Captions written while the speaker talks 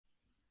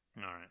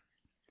All right.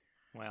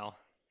 Well,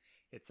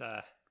 it's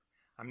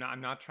I'm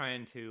not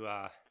trying to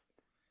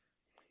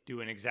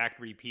do an exact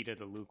repeat of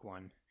the Luke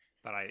one,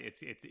 but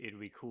it'd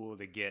be cool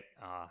to get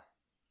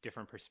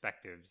different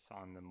perspectives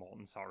on the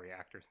molten salt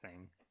reactor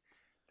thing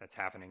that's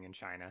happening in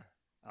China.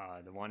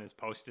 The one is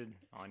posted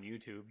on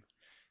YouTube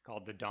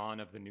called "The Dawn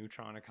of the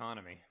Neutron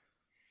Economy,"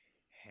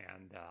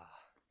 and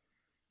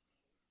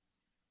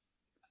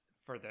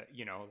for the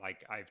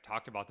like I've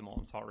talked about the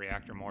molten salt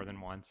reactor more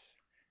than once,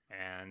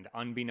 and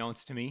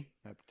unbeknownst to me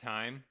at the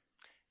time,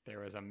 there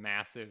was a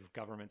massive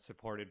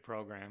government-supported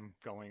program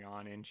going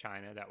on in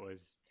China that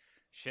was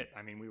shit.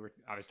 I mean,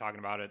 I was talking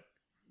about it.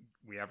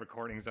 We have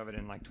recordings of it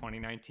in like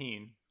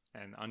 2019,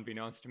 and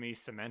unbeknownst to me,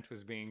 cement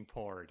was being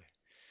poured,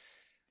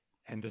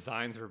 and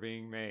designs were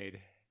being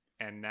made,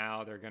 and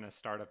now they're going to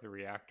start up the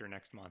reactor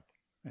next month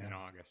in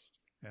August.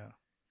 Yeah,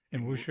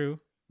 in Wushu,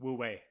 Wu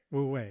Wei.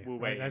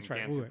 Right, that's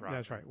right.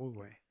 That's right. Wu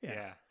Wei.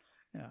 Yeah.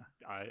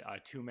 A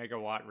 2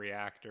 megawatt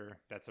reactor.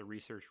 That's a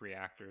research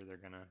reactor. They're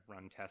going to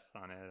run tests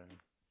on it, and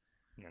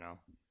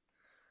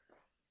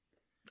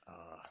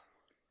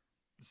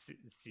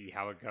see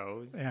how it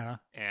goes. Yeah.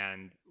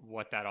 And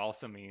what that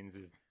also means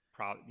is,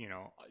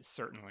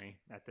 certainly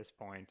at this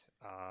point,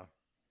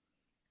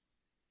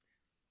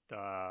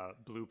 the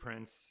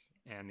blueprints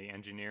and the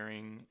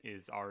engineering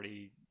is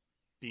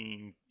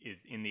in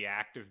the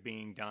act of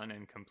being done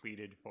and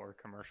completed for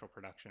commercial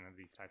production of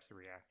these types of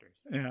reactors.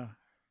 Yeah.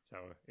 So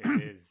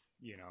it is,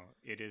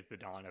 it is the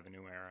dawn of a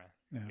new era.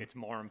 Yeah. It's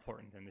more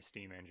important than the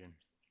steam engine.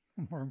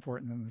 More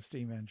important than the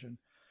steam engine.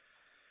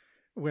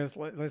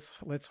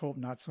 Let's hope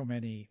not so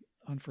many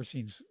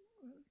unforeseen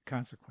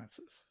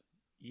consequences.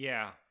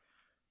 Yeah.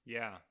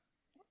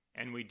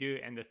 And we do.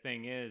 And the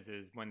thing is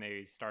when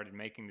they started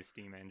making the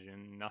steam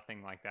engine,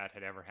 nothing like that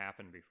had ever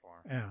happened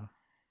before. Yeah.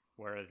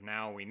 Whereas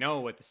now we know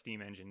what the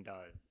steam engine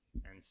does.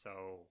 And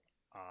so,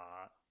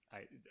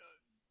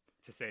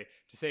 to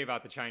say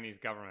about the Chinese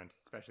government,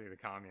 especially the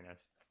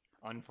communists,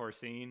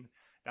 unforeseen,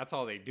 that's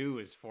all they do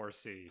is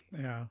foresee.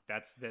 Yeah.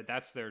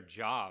 That's their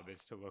job,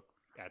 is to look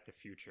at the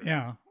future.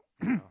 Yeah.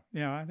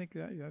 Yeah, I think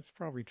that's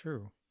probably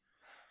true.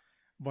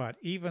 But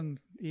even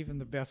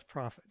the best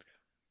prophet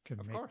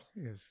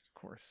is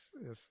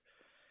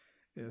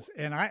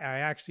and I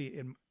actually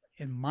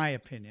in my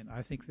opinion,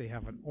 I think they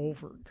have an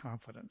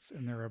overconfidence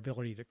in their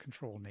ability to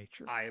control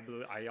nature. I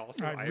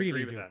really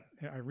agree do. with that.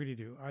 Yeah, I really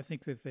do. I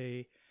think that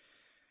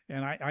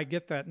and I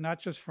get that not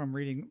just from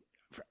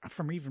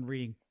even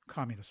reading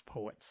communist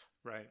poets.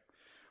 Right.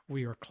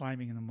 We are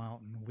climbing the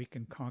mountain. We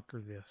can conquer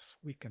this.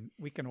 We can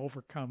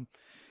overcome.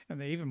 And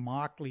they even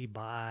mock Li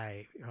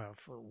Bai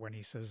for when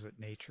he says that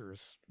nature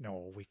is,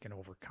 no, we can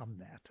overcome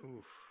that.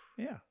 Oof.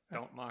 Yeah.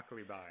 Don't mock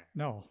Li Bai.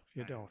 No,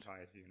 you don't.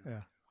 Advise you.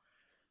 Yeah.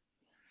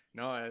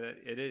 No,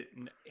 it is,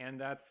 and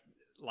that's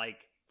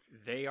like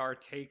they are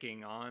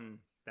taking on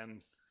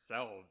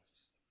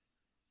themselves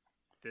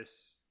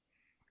this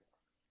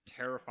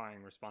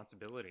terrifying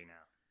responsibility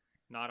now.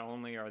 Not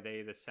only are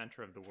they the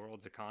center of the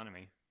world's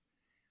economy,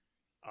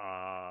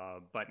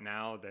 but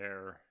now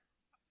they're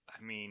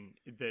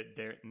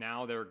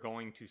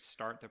going to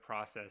start the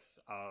process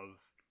of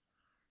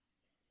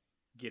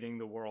getting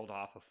the world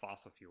off of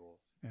fossil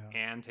fuels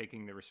and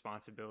taking the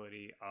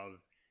responsibility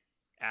of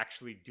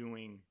actually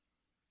doing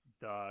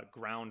the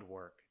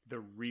groundwork, the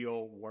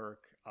real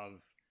work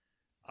of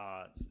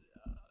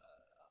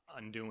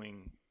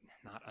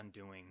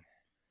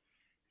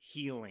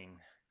healing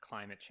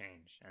climate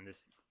change and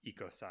this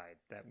ecocide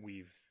that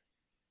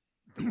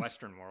the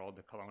Western world,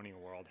 the colonial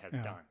world, has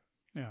done.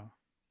 Yeah.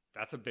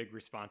 That's a big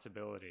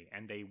responsibility,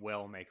 and they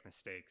will make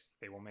mistakes.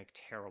 They will make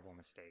terrible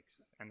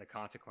mistakes, and the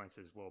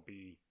consequences will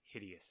be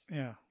hideous.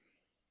 Yeah.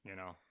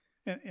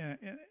 And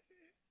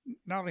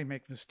not only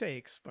make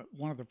mistakes, but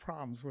one of the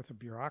problems with a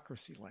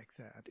bureaucracy like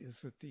that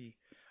is that the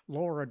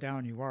lower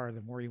down you are,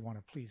 the more you want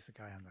to please the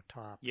guy on the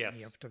top.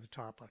 Yes. Up to the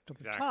top.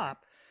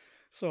 Exactly.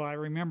 So I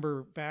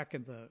remember back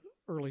in the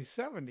early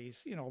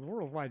 70s, the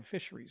worldwide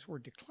fisheries were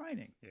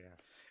declining. Yeah.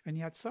 And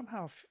yet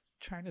somehow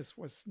China's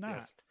was not.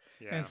 Yes.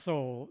 Yeah. And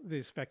so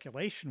the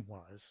speculation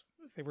was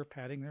they were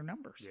padding their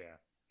numbers. Yeah.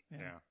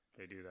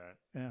 They do that.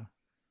 Yeah.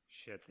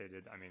 Shit, they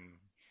did. I mean,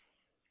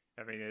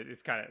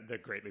 it's kind of the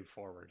Great Leap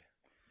Forward.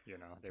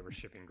 They were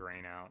shipping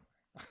grain out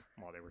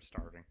while they were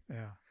starving.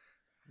 Yeah.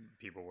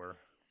 People were.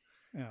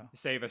 Yeah.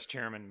 Save us,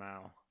 Chairman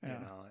Mao. Yeah.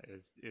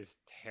 Is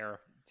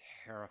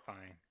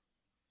terrifying.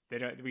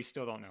 We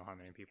still don't know how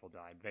many people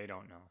died. They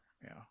don't know.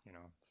 Yeah.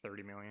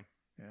 30 million.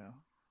 Yeah.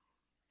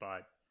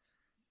 But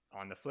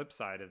on the flip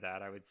side of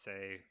that, I would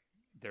say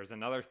there's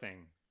another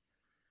thing.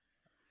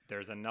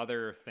 There's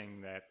another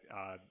thing that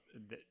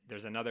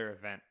there's another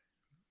event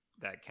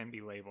that can be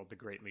labeled the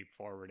Great Leap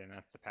Forward, and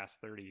that's the past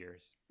 30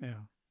 years.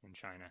 Yeah. In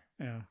China.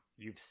 Yeah.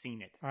 You've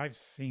seen it. I've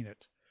seen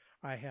it.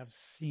 I have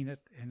seen it,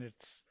 and it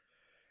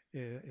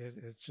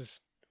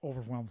just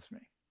overwhelms me.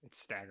 It's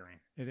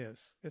staggering. It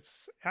is.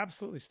 It's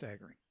absolutely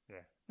staggering.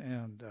 Yeah.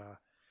 And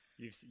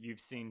you've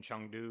seen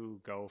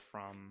Chengdu go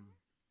from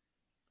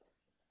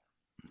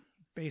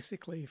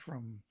basically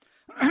from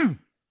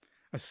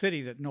a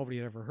city that nobody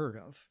had ever heard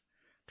of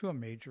to a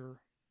major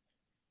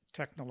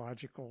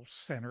technological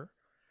center.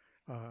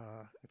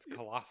 It's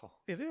colossal.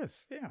 It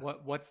is, yeah.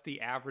 What's the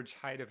average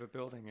height of a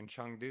building in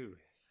Chengdu?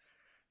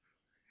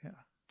 Yeah.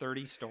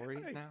 30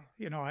 stories now?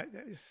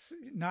 It's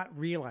not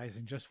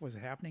realizing just what's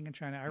happening in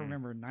China. I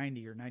remember in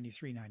 90 or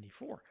 93,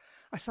 94,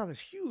 I saw this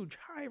huge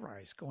high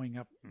rise going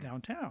up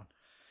downtown.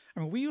 I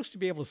mean, we used to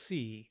be able to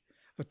see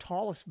the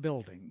tallest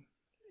building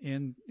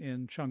in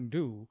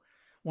Chengdu,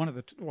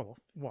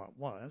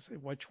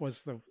 which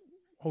was the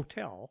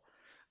hotel,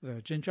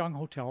 the Jinjiang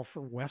Hotel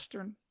for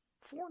Western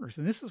foreigners.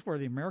 And this is where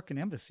the American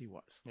embassy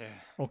was. Yeah.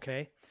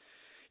 Okay.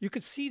 You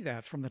could see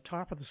that from the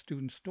top of the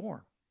student's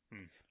dorm.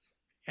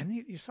 And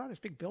you saw this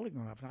big building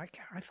going up, and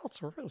I felt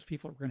sorry for those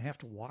people who were going to have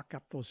to walk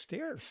up those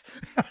stairs.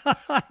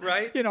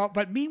 Right.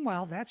 But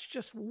meanwhile, that's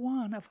just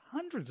one of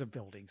hundreds of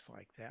buildings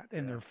like that.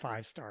 And they're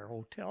 5-star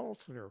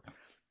hotels, they're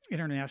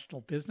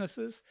international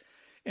businesses.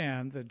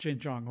 And the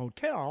Jinjiang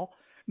Hotel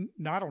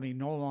not only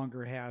no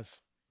longer has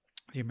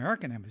the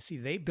American embassy,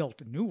 they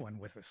built a new one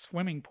with a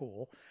swimming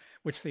pool,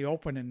 which they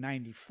opened in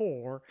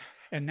 94.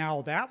 And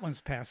now that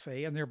one's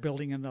passé, and they're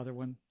building another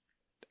one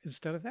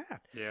instead of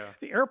that. Yeah.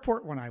 The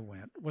airport when I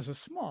went was a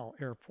small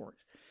airport,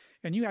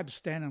 and you had to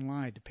stand in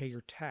line to pay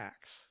your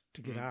tax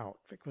to get out.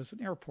 It was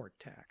an airport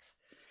tax.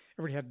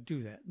 Everybody had to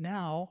do that.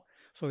 Now,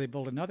 so they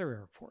built another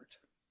airport.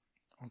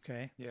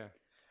 Okay. Yeah.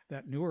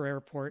 That newer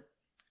airport,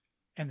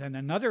 and then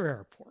another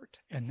airport,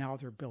 and now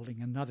they're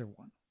building another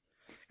one.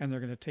 And they're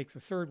going to take the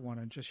third one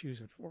and just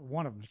use it for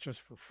one of them is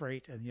just for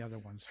freight, and the other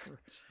one's for.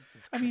 It's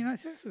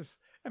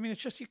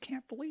just you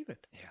can't believe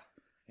it. Yeah.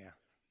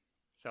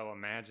 So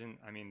imagine,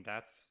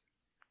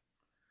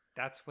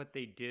 that's what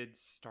they did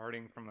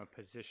starting from a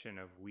position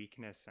of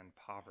weakness and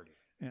poverty.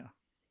 Yeah.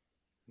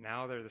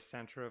 Now they're the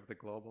center of the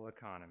global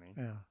economy.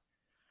 Yeah.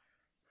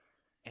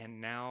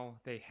 And now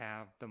they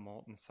have the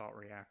molten salt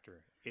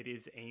reactor. It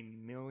is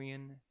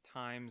 1,000,000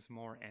 times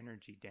more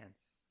energy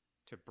dense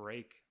to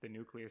break the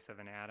nucleus of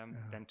an atom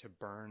than to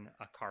burn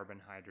a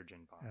carbon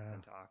hydrogen bomb,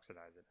 than to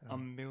oxidize it.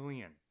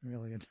 1,000,000.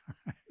 1,000,000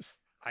 times.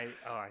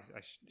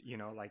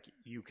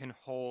 You can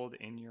hold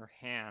in your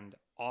hand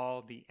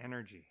all the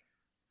energy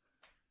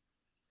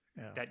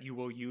that you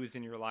will use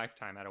in your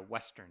lifetime at a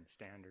Western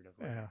standard of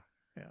living.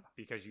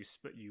 Because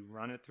you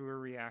run it through a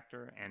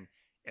reactor, and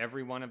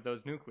every one of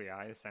those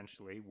nuclei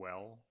essentially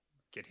will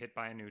get hit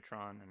by a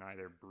neutron and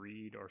either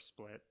breed or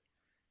split,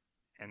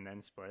 and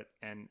then split.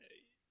 And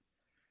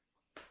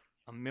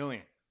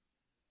 1,000,000.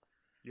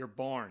 You're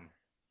born,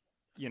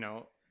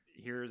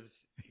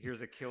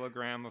 here's a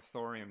kilogram of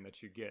thorium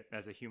that you get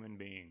as a human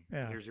being.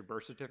 Yeah. Here's your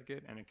birth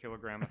certificate and a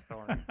kilogram of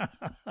thorium.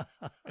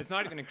 It's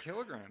not even a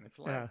kilogram. It's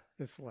less.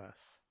 Yeah, it's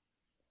less.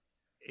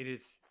 It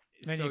is.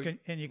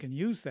 And you can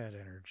use that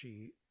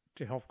energy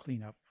to help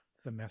clean up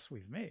the mess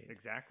we've made.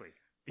 Exactly.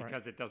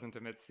 Because it doesn't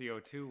emit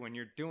CO2 when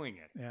you're doing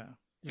it. Yeah.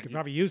 You could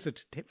probably use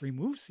it to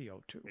remove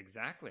CO2.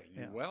 Exactly.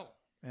 You will.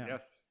 Yeah.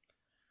 Yes.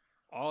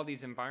 All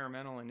these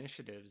environmental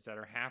initiatives that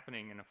are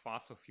happening in a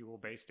fossil fuel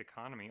based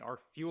economy are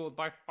fueled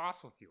by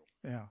fossil fuel.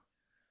 Yeah.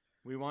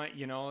 We want,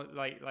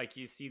 like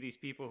you see these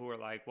people who are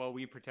like, well,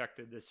 we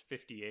protected this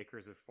 50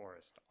 acres of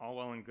forest. All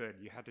well and good.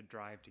 You had to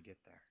drive to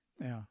get there.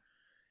 Yeah.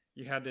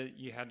 You had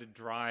to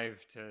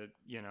drive to,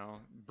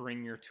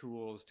 bring your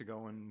tools to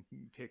go and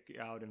pick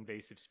out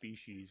invasive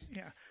species.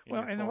 Yeah.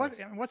 Well, and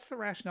what's the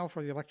rationale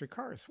for the electric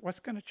cars? What's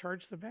going to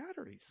charge the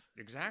batteries?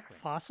 Exactly.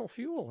 Fossil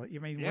fuel.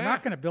 We're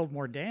not going to build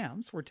more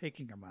dams. We're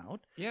taking them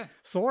out. Yeah.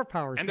 Solar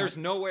power. And there's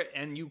nowhere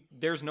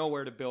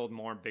to build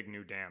more big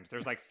new dams.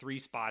 There's like 3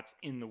 spots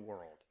in the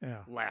world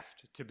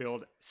left to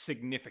build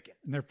significant.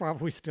 And they're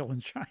probably still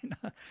in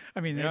China.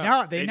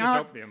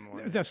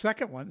 The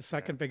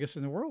second biggest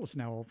in the world is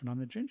now open on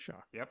the Jinsha.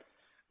 Yep.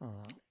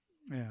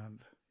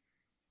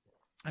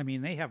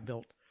 And they have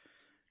built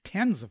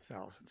tens of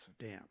thousands of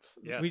dams.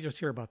 Yes. We just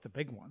hear about the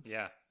big ones.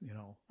 Yeah.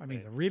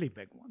 The really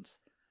big ones.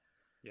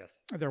 Yes.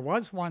 There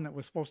was one that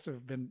was supposed to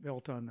have been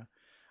built on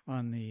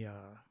the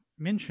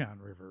Minshan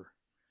River,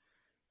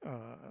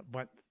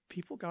 but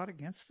people got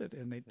against it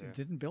and they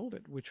didn't build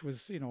it, which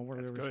was,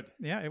 good.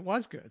 Yeah, it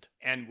was good.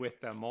 And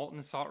with the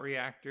molten salt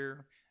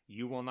reactor,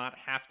 you will not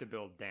have to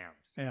build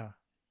dams. Yeah.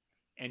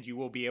 And you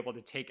will be able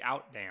to take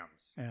out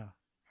dams. Yeah.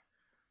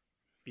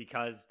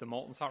 Because the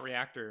molten salt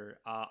reactor,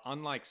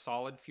 unlike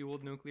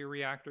solid-fueled nuclear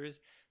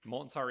reactors, the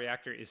molten salt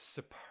reactor is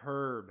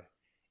superb.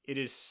 It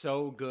is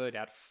so good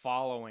at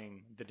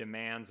following the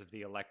demands of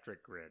the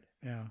electric grid.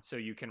 Yeah. So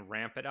you can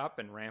ramp it up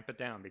and ramp it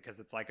down because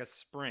it's like a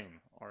spring.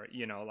 Or,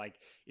 like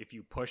if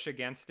you push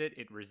against it,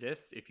 it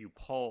resists. If you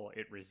pull,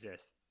 it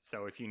resists.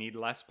 So if you need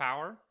less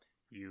power,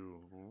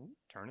 you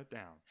turn it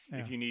down. Yeah.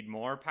 If you need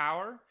more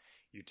power,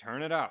 you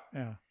turn it up.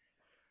 Yeah.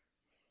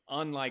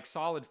 Unlike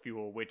solid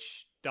fuel,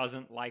 which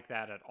doesn't like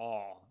that at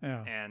all.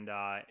 Yeah. And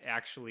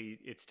actually,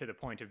 it's to the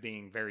point of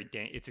being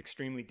it's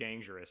extremely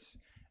dangerous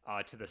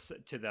to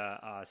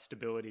the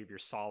stability of your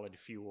solid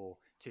fuel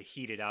to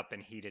heat it up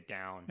and heat it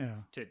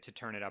down, to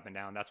turn it up and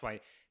down. That's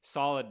why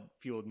solid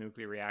fueled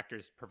nuclear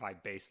reactors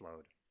provide base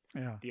load.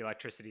 Yeah. The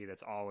electricity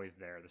that's always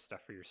there, the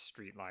stuff for your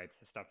street lights,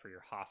 the stuff for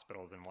your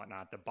hospitals and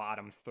whatnot, the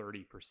bottom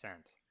 30%.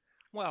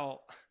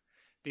 Well,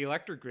 the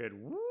electric grid,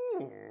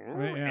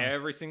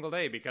 every single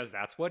day, because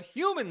that's what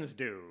humans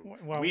do.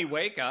 Well, we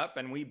wake up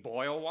and we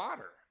boil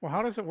water. Well,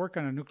 how does it work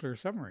on a nuclear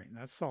submarine?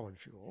 That's solid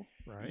fuel,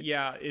 right?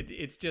 Yeah,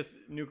 it's just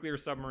nuclear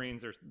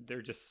submarines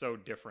they're just so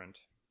different.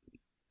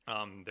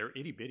 They're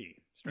itty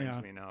bitty,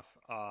 strangely enough.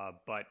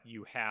 But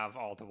you have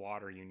all the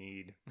water you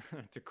need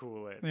to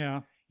cool it.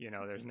 Yeah.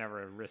 There's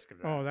never a risk of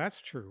that. Oh,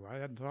 that's true. I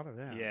hadn't thought of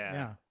that.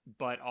 Yeah.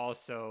 But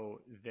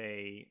also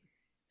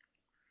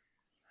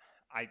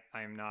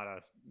I'm not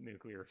a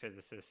nuclear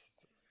physicist,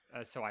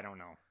 so I don't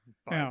know.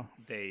 But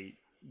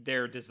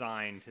they're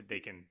designed they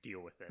can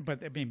deal with it.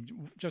 But I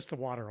mean, just the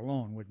water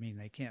alone would mean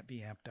they can't be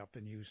amped up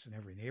and used in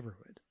every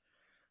neighborhood,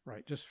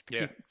 right? Just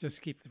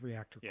keep the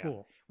reactor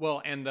cool.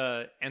 Well, and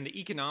the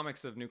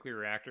economics of nuclear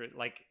reactor,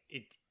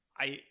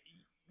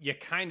 you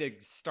kind of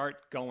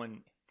start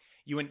going.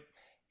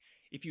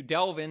 If you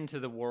delve into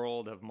the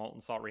world of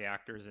molten salt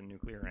reactors and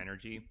nuclear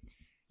energy,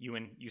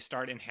 you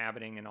start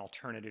inhabiting an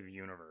alternative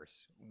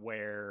universe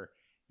where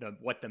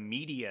what the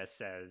media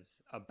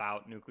says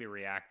about nuclear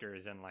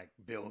reactors and like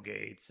Bill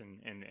Gates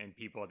and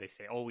people, they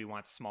say, oh, we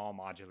want small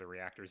modular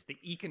reactors. The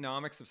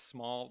economics of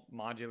small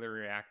modular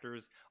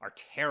reactors are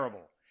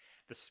terrible.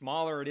 The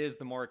smaller it is,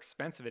 the more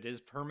expensive it is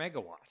per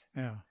megawatt.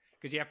 Yeah.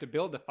 Because you have to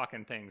build the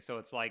fucking thing. So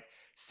it's like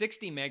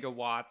 60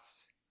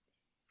 megawatts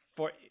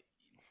for...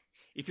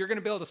 If you're going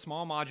to build a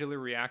small modular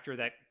reactor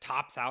that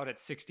tops out at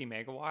 60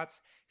 megawatts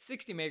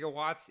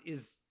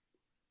is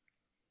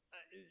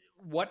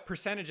what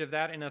percentage of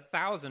that in a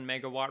 1,000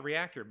 megawatt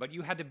reactor? But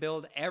you had to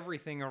build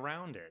everything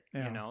around it,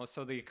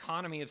 so the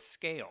economy of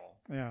scale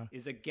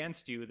is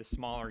against you the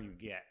smaller you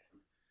get.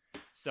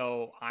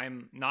 So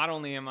not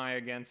only am I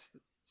against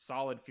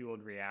solid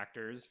fueled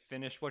reactors,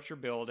 finish what you're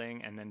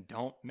building and then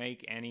don't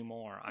make any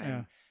more.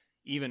 I'm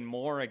even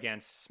more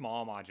against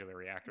small modular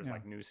reactors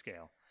like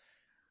NuScale.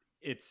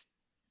 It's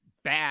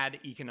bad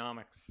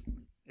economics.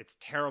 It's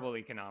terrible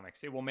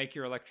economics. It will make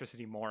your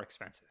electricity more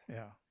expensive.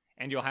 Yeah.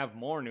 And you'll have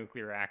more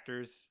nuclear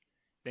reactors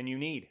than you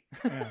need.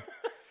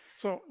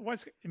 So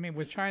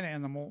with China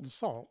and the molten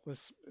salt,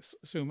 let's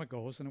assume it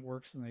goes and it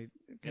works and they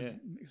can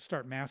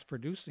start mass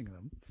producing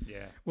them.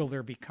 Yeah. Will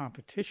there be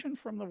competition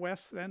from the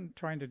West then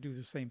trying to do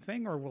the same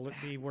thing? Or will it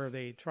be where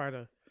they try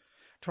to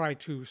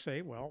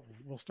say, well,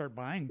 we'll start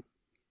buying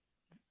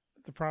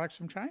the products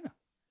from China?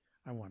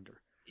 I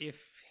wonder.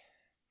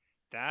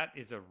 That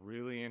is a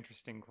really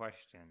interesting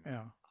question.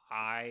 Yeah.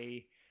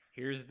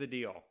 Here's the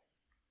deal.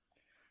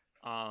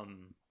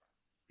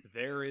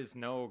 There is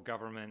no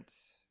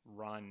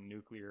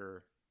government-run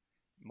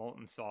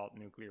molten salt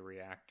nuclear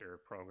reactor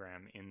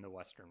program in the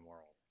Western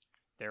world.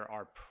 There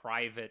are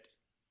private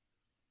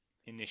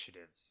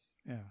initiatives.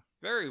 Yeah.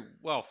 Very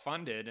well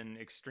funded and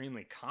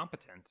extremely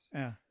competent.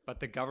 Yeah. But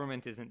the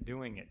government isn't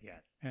doing it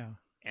yet. Yeah.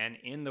 And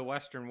in the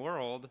Western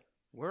world,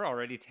 we're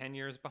already 10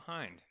 years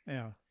behind.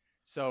 Yeah.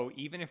 So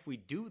even if we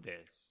do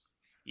this,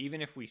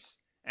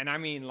 and I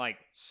mean like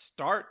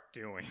start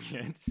doing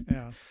it,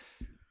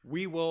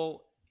 we've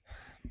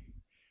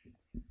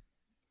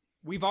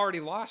already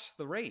lost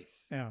the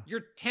race. Yeah.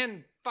 You're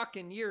 10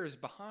 fucking years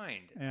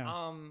behind.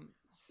 Yeah.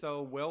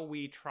 So will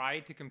we try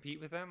to compete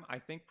with them? I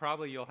think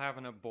probably you'll have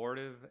an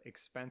abortive,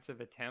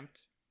 expensive attempt.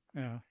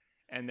 Yeah.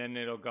 And then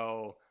it'll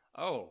go,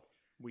 oh,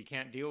 we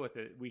can't deal with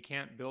it. We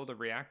can't build a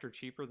reactor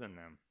cheaper than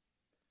them.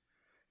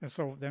 And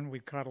so then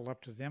we cuddle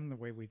up to them the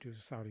way we do to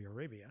Saudi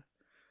Arabia,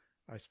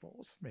 I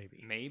suppose,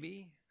 maybe.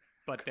 Maybe,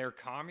 but they're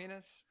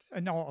communist?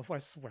 No,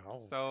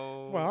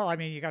 well, I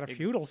mean, you got a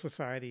feudal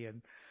society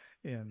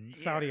in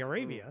Saudi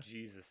Arabia. Oh,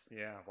 Jesus,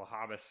 yeah,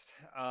 Wahhabist.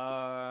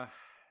 A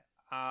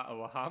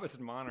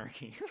Wahhabist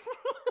monarchy.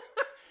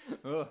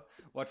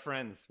 What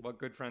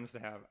good friends to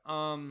have.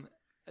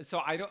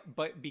 So I don't,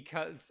 but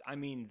because, I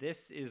mean,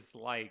 this is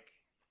like,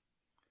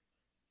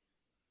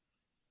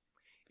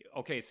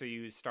 okay, so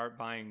you start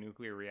buying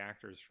nuclear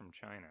reactors from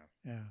China.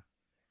 Yeah.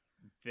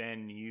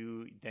 Then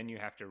you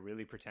have to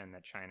really pretend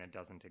that China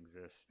doesn't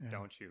exist,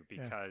 don't you?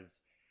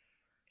 Because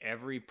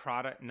every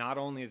product, not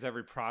only is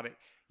every product,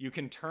 you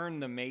can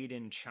turn the made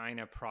in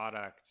China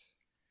product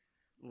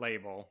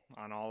label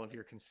on all of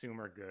your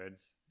consumer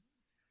goods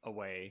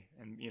away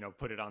and,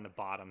 put it on the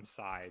bottom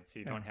side so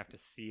you don't have to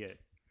see it.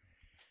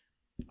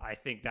 I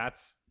think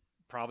that's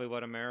probably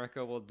what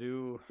America will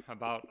do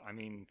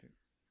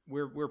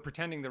we're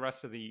pretending the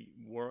rest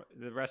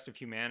of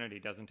humanity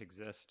doesn't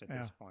exist at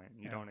this point.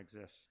 You don't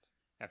exist.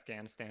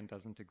 Afghanistan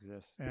doesn't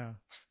exist. Yeah.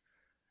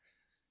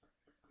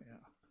 Yeah.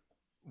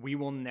 We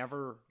will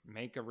never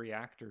make a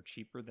reactor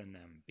cheaper than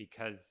them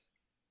because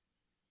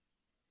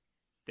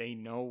they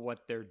know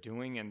what they're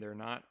doing and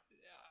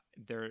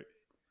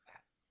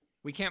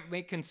we can't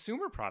make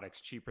consumer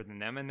products cheaper than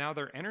them, and now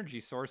their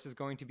energy source is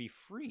going to be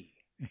free.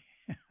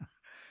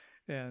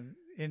 And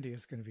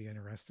India's going to be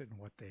interested in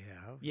what they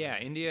have. Yeah,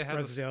 India has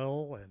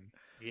Brazil and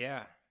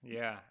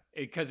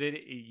because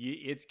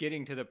it's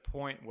getting to the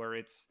point where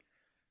it's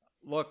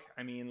look.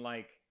 I mean,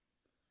 like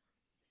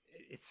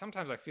it's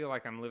sometimes I feel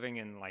like I'm living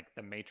in like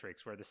the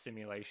Matrix, where the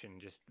simulation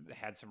just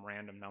had some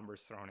random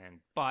numbers thrown in.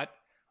 But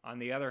on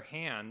the other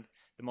hand,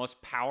 the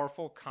most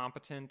powerful,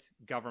 competent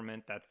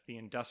government, that's the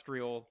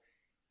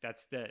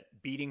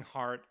beating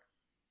heart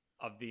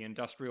of the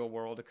industrial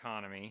world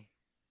economy,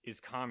 is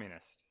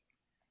communist.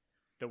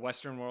 The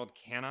Western world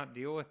cannot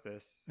deal with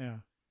this. Yeah.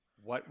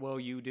 What will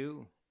you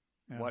do?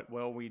 Yeah. What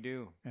will we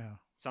do? Yeah.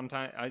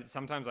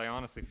 Sometimes I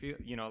honestly feel,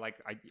 like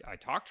I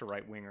talk to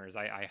right wingers.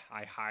 I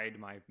hide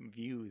my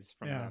views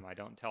from them. I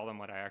don't tell them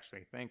what I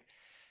actually think,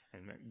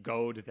 and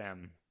goad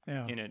them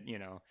in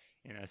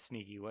a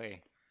sneaky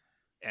way.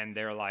 And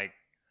they're like,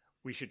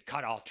 we should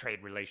cut all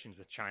trade relations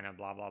with China,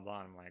 blah blah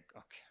blah. And I'm like,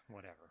 okay,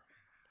 whatever.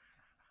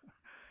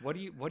 What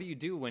do you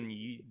do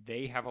when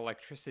they have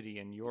electricity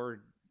and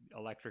your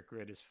electric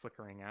grid is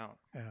flickering out?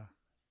 Yeah.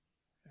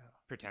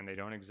 Pretend they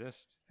don't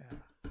exist.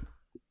 Yeah.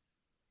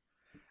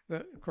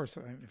 Of course,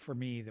 for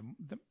me, the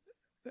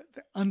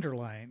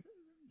underlying,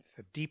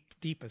 the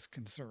deepest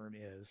concern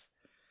is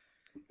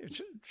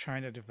if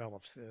China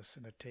develops this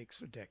and it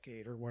takes a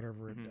decade or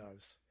whatever it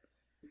does.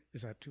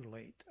 Is that too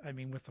late? I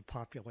mean, with the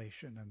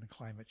population and the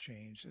climate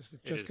change, is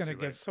it just going to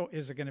get so?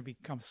 Is it going to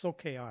become so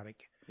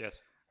chaotic? Yes.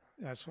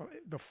 That's what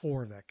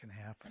before that can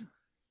happen.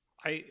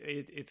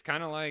 It's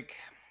kind of like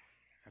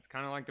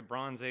the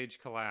Bronze Age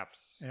collapse.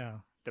 Yeah.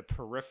 The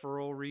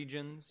peripheral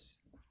regions.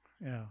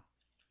 Yeah.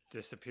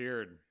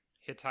 Disappeared.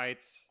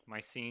 Hittites,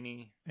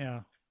 Mycenae.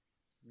 Yeah.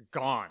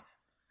 Gone.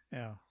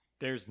 Yeah.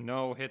 There's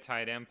no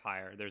Hittite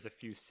empire. There's a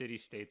few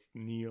city-states,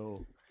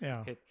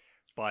 Yeah.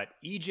 But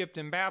Egypt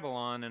and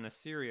Babylon and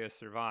Assyria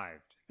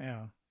survived.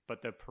 Yeah.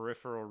 But the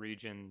peripheral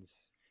regions,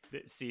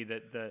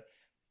 the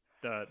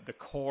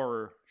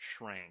core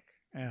shrank.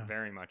 Yeah.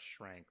 Very much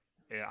shrank.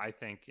 I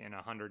think in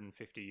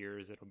 150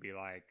 years it'll be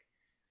like,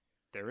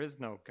 there is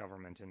no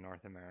government in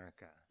North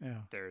America.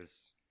 Yeah. There's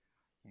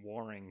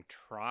warring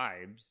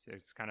tribes.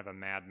 It's kind of a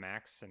Mad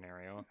Max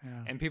scenario.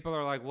 Yeah. And people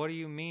are like, what do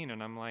you mean?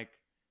 And I'm like,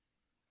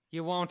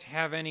 you won't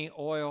have any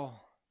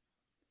oil.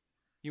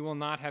 You will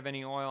not have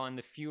any oil, and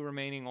the few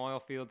remaining oil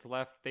fields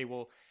left,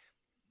 the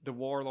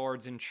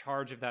warlords in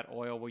charge of that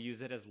oil will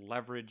use it as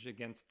leverage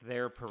against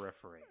their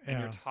periphery. And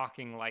you're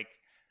talking like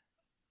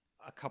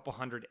a couple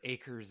hundred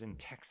acres in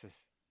Texas.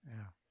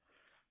 Yeah.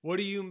 What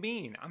do you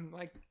mean? I'm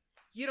like,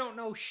 you don't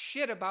know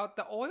shit about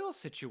the oil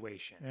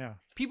situation. Yeah.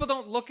 People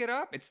don't look it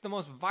up. It's the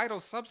most vital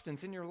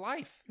substance in your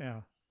life.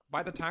 Yeah.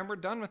 By the time we're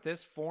done with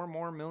this, 4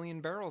 more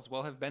million barrels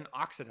will have been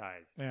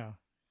oxidized. Yeah.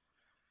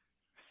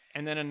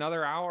 And then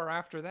another hour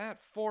after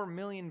that, 4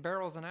 million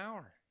barrels an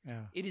hour.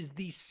 Yeah. It is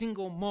the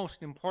single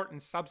most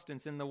important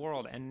substance in the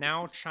world. And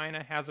now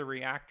China has a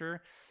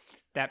reactor.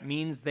 That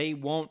means they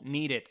won't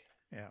need it.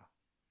 Yeah.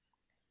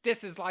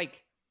 This is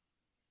like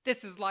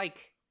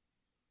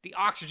the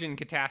oxygen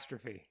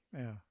catastrophe.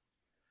 Yeah.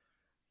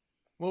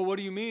 Well, what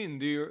do you mean?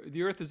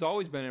 The Earth has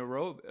always been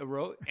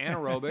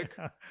anaerobic.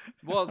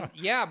 Well,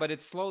 yeah, but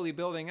it's slowly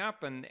building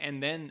up,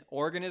 and then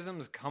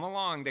organisms come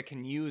along that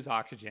can use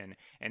oxygen,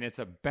 and it's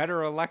a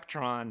better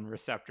electron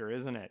receptor,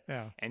 isn't it?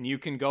 Yeah. And you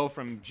can go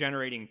from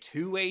generating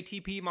 2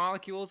 ATP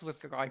molecules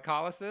with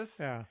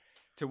glycolysis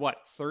to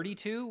what,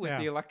 32 with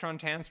the electron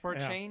transport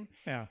chain?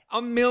 Yeah.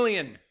 1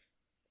 million.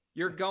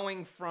 You're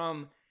going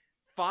from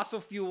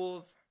fossil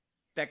fuels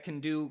that can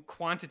do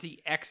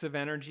quantity X of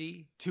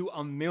energy to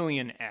 1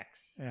 million X.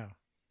 Yeah.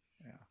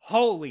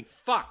 Holy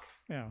fuck.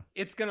 Yeah.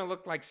 It's going to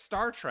look like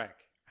Star Trek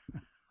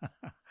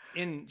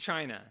in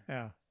China.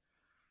 Yeah.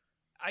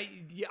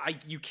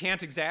 You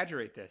can't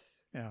exaggerate this.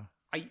 Yeah.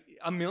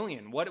 1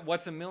 million.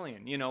 What's 1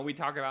 million? You know, we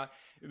talk about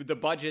the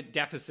budget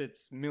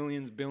deficits,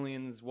 millions,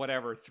 billions,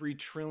 whatever, 3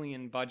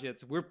 trillion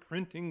budgets. We're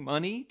printing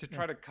money to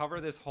try to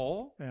cover this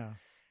hole. Yeah.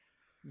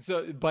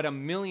 So, but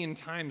 1 million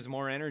times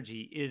more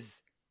energy is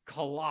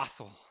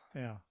colossal.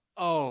 Yeah.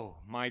 Oh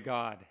my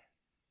God.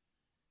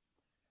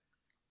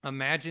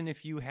 Imagine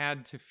if you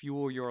had to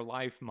fuel your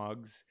life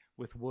mugs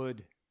with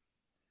wood.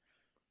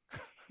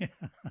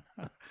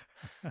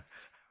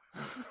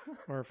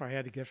 Or if I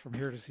had to get from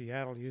here to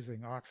Seattle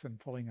using oxen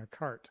pulling a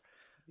cart.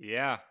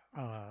 Yeah.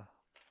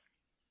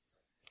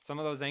 Some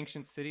of those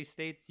ancient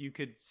city-states, you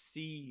could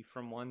see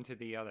from one to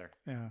the other.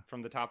 Yeah.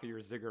 From the top of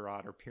your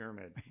ziggurat or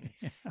pyramid.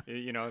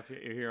 You know, if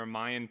you're a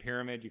Mayan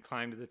pyramid, you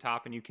climb to the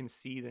top and you can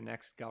see the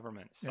next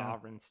government,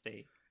 sovereign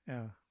state.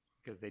 Yeah.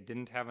 Because they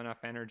didn't have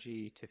enough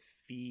energy to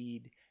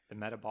feed the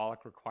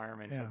metabolic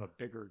requirements of a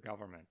bigger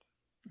government.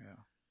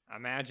 Yeah.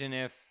 Imagine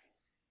if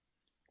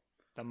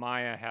the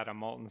Maya had a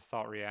molten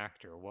salt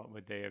reactor. What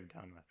would they have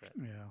done with it?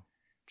 Yeah.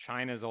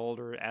 China's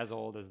as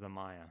old as the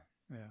Maya.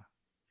 Yeah.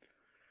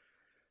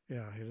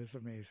 Yeah, it is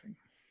amazing.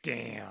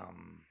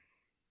 Damn.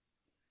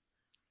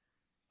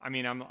 I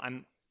mean,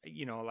 I'm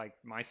you know, like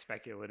my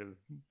speculative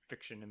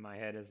fiction in my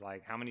head is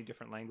like, how many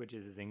different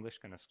languages is English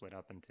going to split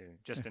up into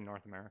just in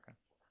North America?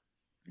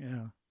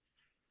 Yeah.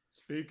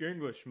 Speak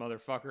English,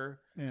 motherfucker.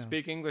 Yeah.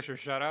 Speak English or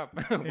shut up.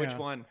 Which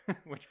one?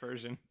 Which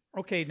version?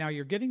 Okay, now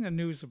you're getting the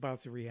news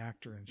about the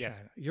reactor in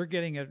China. You're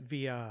getting it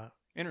via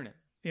Internet.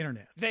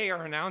 internet. They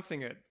are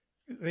announcing it.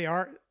 They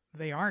are.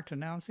 They aren't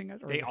announcing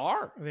it? Or They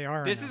are. They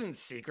are. This announcing. isn't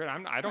secret.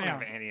 I don't Yeah.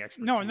 have any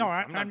expertise. No.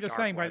 I'm I'm just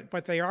dark saying, web.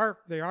 but they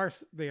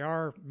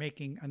are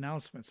making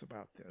announcements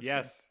about this.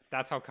 Yes,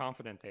 that's how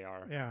confident they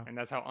are. Yeah. And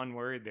that's how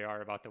unworried they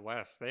are about the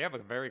West. They have a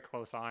very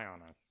close eye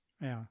on us.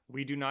 Yeah.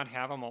 We do not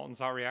have a molten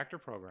salt reactor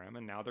program,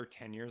 and now they're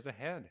 10 years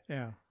ahead.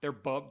 Yeah. They're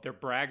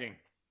bragging.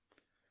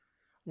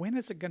 When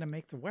is it going to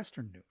make the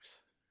Western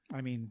news?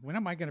 I mean, when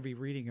am I going to be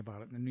reading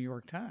about it in the New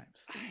York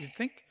Times? You'd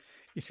think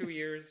 2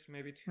 years,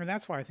 maybe 2. And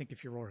that's why I think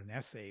if you wrote an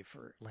essay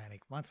for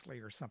Atlantic Monthly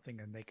or something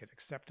and they could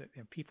accept it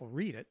and people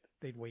read it,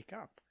 they'd wake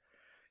up,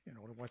 to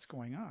what's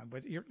going on.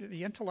 But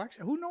the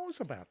intellectual, who knows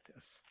about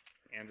this?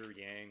 Andrew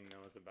Yang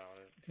knows about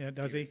it. Yeah,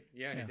 does he?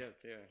 Yeah, he did.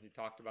 Yeah, he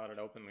talked about it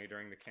openly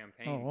during the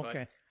campaign. Oh,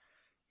 okay.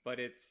 But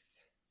it's,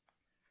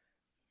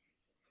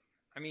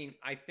 I mean,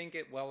 I think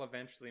it will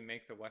eventually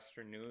make the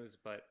Western news,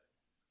 but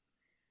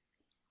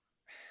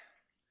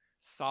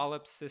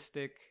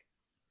solipsistic,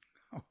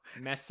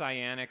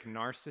 messianic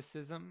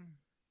narcissism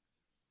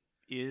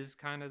is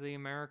kind of the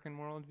American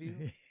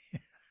worldview.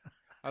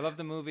 I love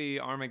the movie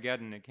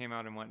Armageddon. It came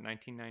out in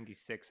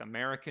 1996.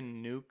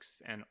 American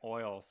nukes and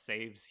oil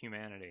saves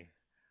humanity.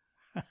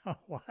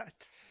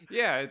 What?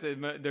 Yeah,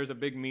 there's a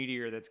big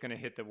meteor that's going to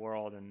hit the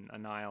world and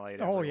annihilate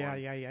everyone. Oh,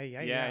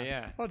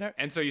 yeah. Oh,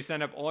 And so you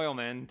send up oil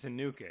men to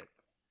nuke it.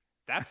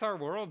 That's our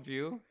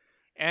worldview.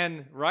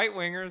 And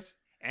right-wingers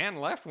and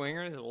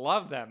left-wingers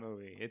love that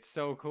movie. It's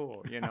so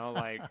cool, and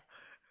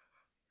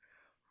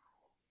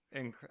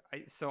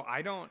so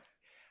I don't...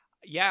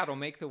 Yeah, it'll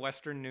make the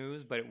Western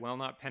news, but it will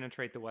not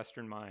penetrate the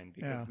Western mind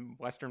because the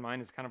Western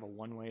mind is kind of a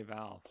one-way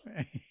valve.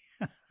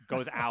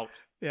 Goes out,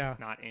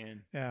 not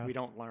in. Yeah. We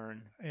don't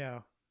learn.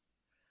 Yeah.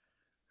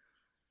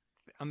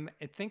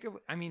 Think of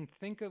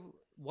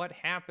what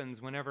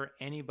happens whenever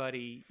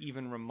anybody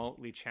even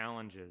remotely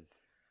challenges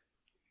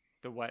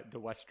the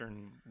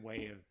Western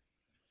way of,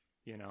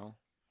 you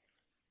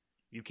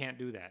can't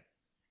do that.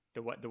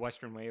 The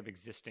Western way of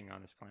existing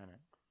on this planet.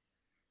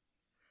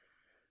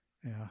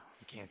 Yeah.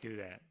 You can't do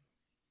that.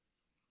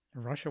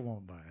 Russia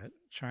won't buy it.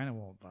 China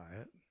won't buy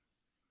it.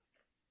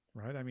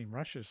 Right? I mean,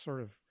 Russia's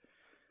sort of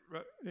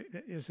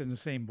is in the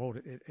same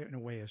boat in a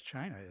way as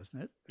China,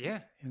 isn't it?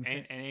 Yeah.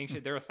 And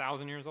ancient, they're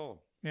 1,000 years old.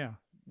 Yeah.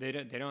 They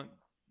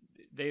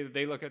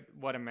look at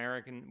what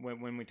American,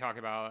 when we talk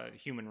about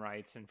human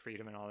rights and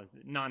freedom and all that,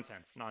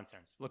 nonsense.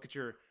 Look at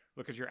your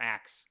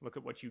acts. Look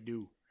at what you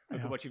do.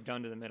 Look at what you've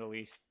done to the Middle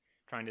East,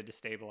 trying to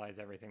destabilize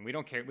everything. We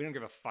don't care. We don't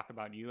give a fuck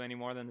about you any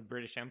more than the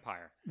British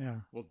Empire. Yeah.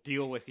 We'll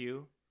deal with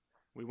you.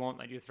 We won't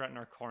let you threaten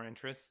our core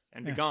interests.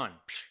 And be gone.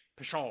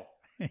 Pshol.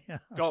 Yeah.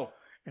 Go.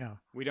 Yeah.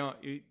 We don't.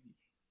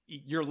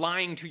 You're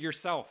lying to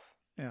yourself.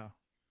 Yeah.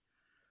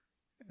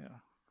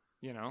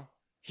 Yeah.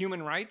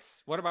 Human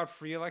rights. What about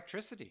free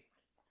electricity?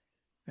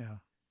 Yeah.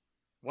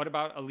 What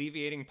about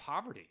alleviating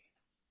poverty?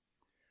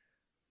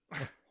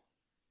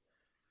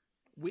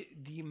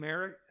 The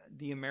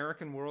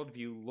American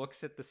worldview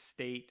looks at the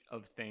state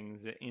of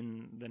things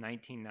in the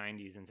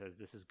 1990s and says,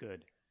 this is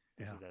good.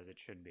 This is as it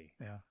should be.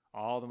 Yeah.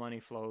 All the money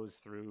flows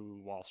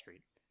through Wall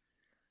Street.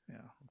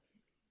 Yeah.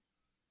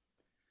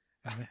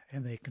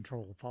 And they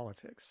control the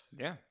politics.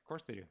 Yeah, of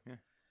course they do. Yeah.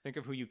 Think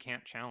of who you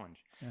can't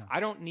challenge. Yeah.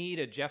 I don't need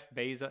a Jeff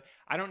Bezos.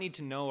 I don't need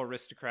to know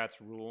aristocrats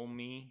rule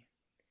me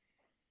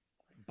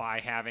by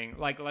having,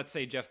 let's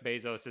say Jeff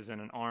Bezos is in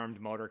an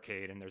armed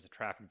motorcade and there's a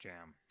traffic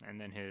jam,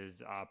 and then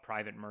his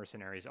private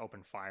mercenaries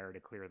open fire to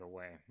clear the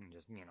way and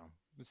just,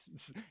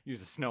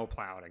 use a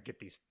snowplow to get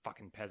these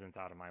fucking peasants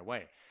out of my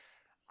way.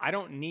 I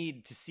don't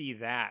need to see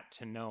that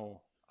to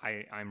know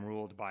I'm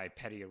ruled by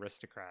petty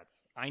aristocrats.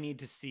 I need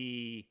to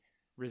see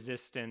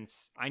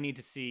resistance. I need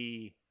to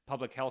see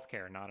public health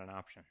care not an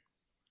option.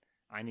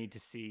 I need to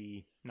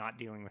see not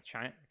dealing with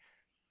China.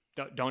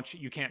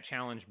 You can't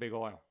challenge big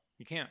oil.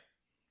 You can't.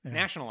 Yeah.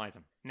 Nationalize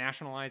them.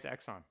 Nationalize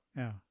Exxon.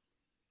 Yeah.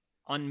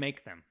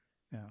 Unmake them.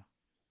 Yeah.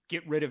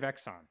 Get rid of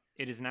Exxon.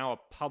 It is now a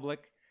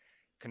public,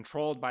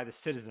 controlled by the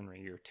citizenry.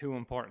 You're too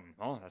important.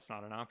 Oh, that's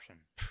not an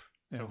option.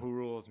 So who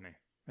rules me?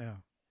 Yeah.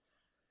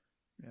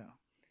 Yeah.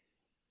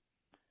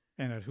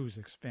 And at whose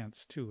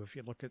expense too? If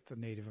you look at the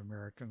Native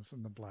Americans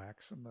and the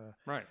blacks and the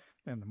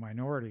and the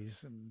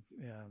minorities and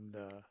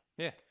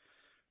yeah.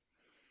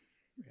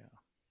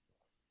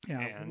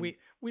 And we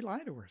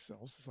lie to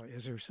ourselves. It's like,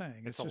 as you're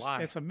saying, it's a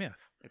lie. It's a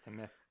myth. It's a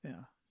myth.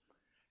 Yeah.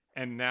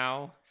 And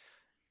now,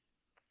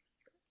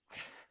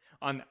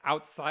 on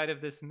outside of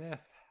this myth,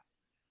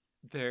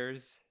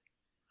 there's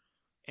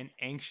an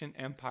ancient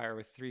empire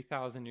with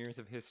 3,000 years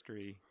of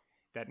history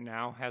that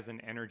now has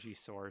an energy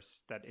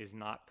source that is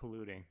not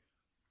polluting.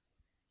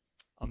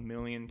 1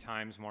 million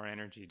times more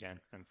energy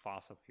dense than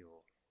fossil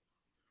fuels.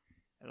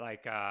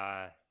 Like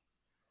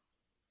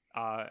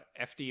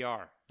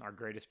FDR, our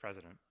greatest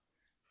president,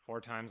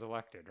 4 times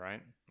elected,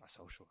 right? A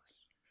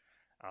socialist.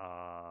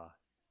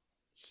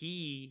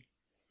 He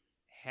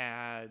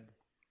had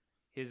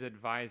his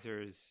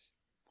advisors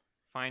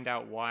find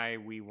out why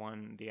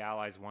the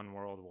Allies won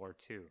World War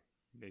II,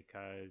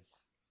 because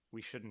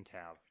we shouldn't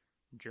have.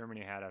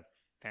 Germany had a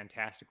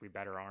fantastically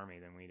better army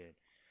than we did.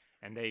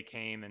 And they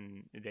came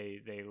and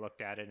they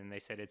looked at it and they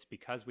said it's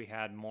because we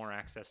had more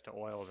access to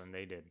oil than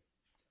they did,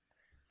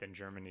 than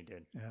Germany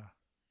did. Yeah.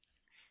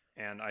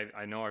 And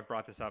I know I've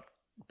brought this up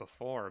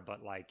before,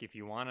 but like if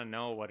you want to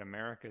know what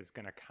America is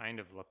going to kind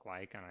of look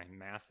like on a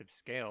massive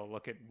scale,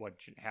 look at what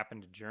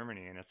happened to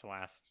Germany in its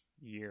last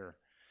year.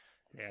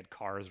 They had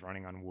cars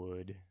running on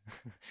wood.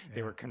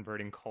 They were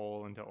converting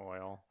coal into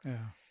oil.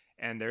 Yeah.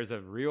 And there's a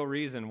real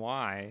reason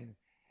why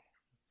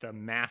the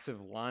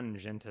massive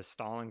lunge into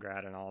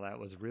Stalingrad and all that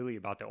was really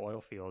about the oil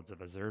fields of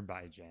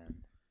Azerbaijan,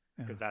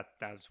 because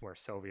that's where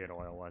Soviet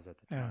oil was at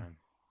the time.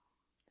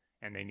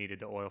 And they needed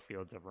the oil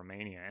fields of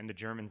Romania. And the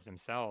Germans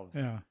themselves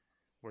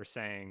were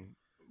saying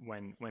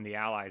when the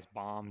Allies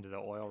bombed the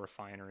oil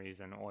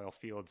refineries and oil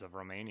fields of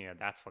Romania,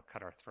 that's what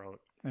cut our throat.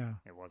 Yeah.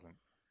 It wasn't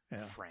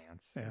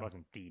France. Yeah. It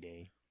wasn't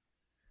D-Day.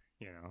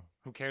 You know,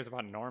 who cares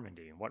about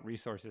Normandy? What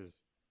resources?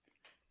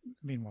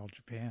 Meanwhile,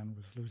 Japan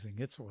was losing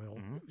its oil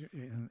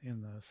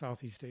in the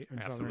Southeast Asia.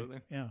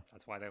 Absolutely. Yeah.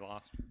 That's why they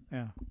lost.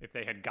 Yeah. If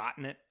they had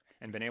gotten it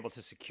and been able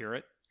to secure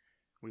it,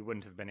 we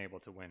wouldn't have been able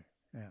to win.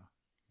 Yeah.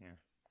 Yeah.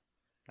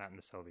 Not in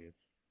the Soviets.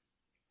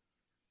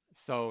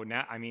 So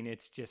now, I mean,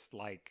 it's just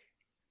like,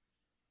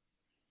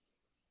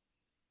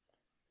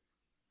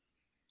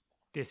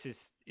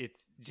 it's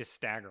just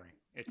staggering.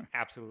 It's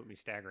absolutely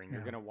staggering.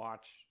 You're going to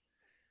watch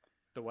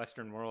the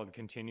Western world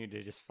continue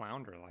to just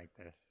flounder like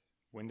this.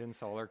 Wind and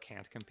solar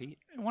can't compete.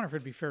 I wonder if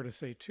it'd be fair to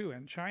say, too,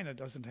 and China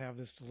doesn't have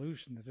this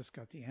delusion that it's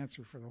got the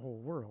answer for the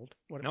whole world.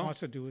 What it wants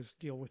to do is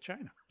deal with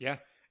China. Yeah.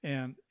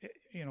 And,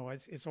 you know,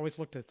 it's always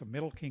looked at the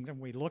middle kingdom.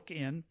 We look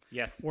in.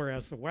 Yes.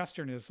 Whereas the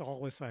Western is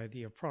all this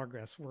idea of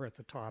progress. We're at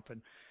the top,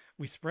 and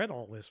we spread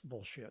all this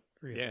bullshit,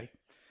 really.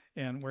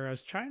 Yeah. And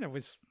whereas China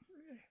was,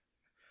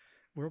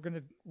 we're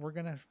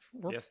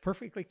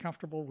perfectly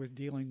comfortable with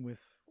dealing with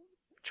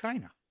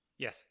China.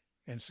 Yes.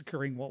 And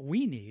securing what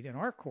we need in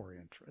our core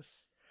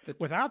interests.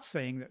 Without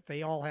saying that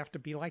they all have to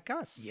be like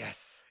us.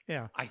 Yes.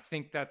 Yeah. I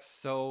think that's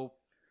so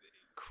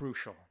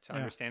crucial to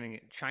understanding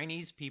it.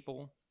 Chinese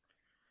people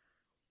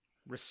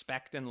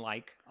respect and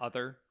like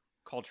other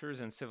cultures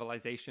and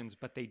civilizations,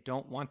 but they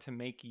don't want to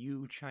make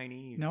you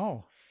Chinese.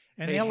 No.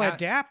 And they'll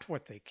adapt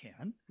what they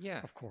can. Yeah.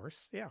 Of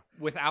course. Yeah.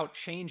 Without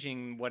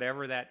changing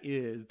whatever that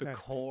is, the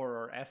core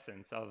or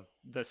essence of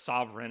the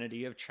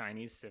sovereignty of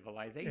Chinese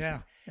civilization. Yeah.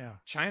 Yeah.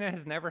 China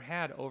has never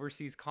had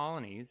overseas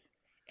colonies.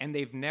 And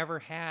they've never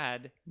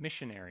had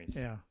missionaries.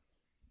 Yeah.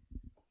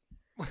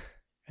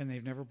 And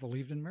they've never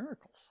believed in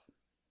miracles.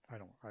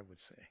 I would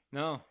say.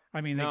 No.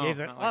 I mean, they gave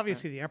that.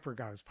 Obviously, the emperor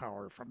got his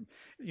power from,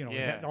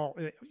 all,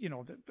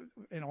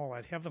 and all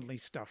that heavenly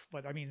stuff.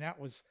 But I mean, that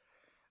was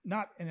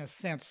not, in a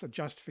sense, a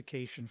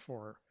justification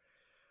for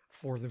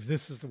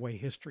this is the way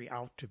history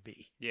ought to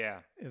be. Yeah.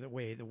 The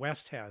way the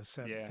West has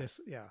said this.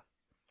 Yeah.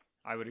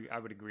 I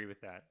would agree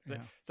with that. Yeah.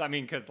 So I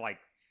mean, because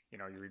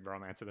you read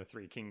Romance of the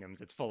Three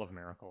Kingdoms, it's full of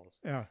miracles.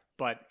 Yeah.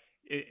 But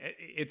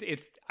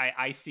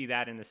I see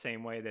that in the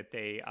same way that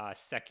they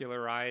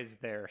secularize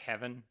their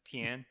heaven,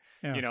 Tian.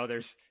 Yeah.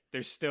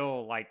 There's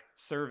still like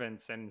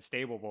servants and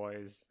stable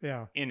boys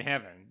in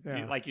heaven.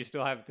 Yeah. You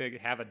still have to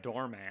have a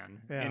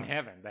doorman in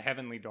heaven, the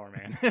heavenly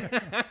doorman.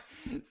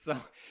 So,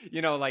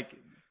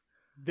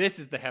 this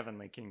is the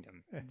heavenly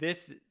kingdom.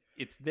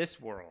 It's this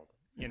world,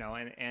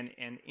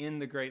 and in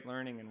the great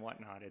learning and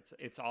whatnot,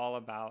 it's all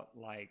about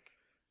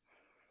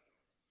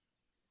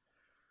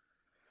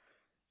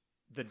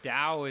the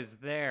Tao is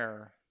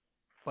there,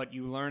 but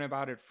you learn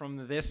about it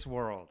from this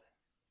world.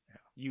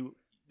 Yeah.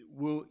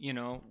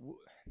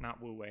 Not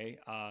Wu Wei,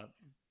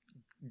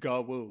 Ge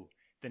Wu,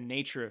 the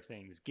nature of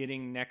things,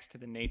 getting next to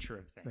the nature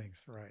of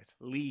things. Right.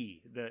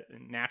 Li, the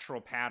natural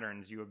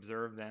patterns, you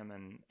observe them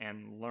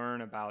and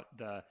learn about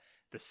the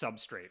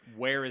substrate.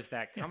 Where is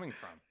that coming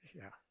from?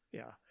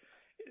 Yeah.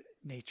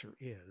 Nature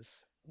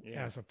is,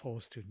 as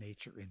opposed to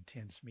nature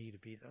intends me to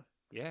be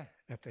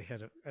at the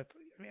head of,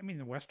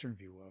 the Western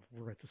view of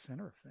we're at the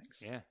center of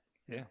things.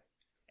 Yeah.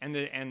 And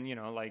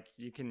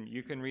you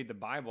can read the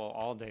Bible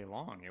all day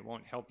long. It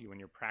won't help you in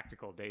your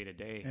practical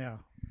day-to-day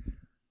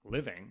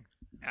living.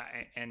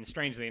 And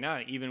strangely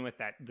enough, even with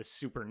the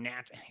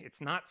supernatural,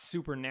 it's not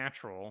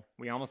supernatural.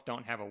 We almost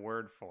don't have a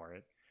word for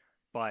it.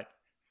 But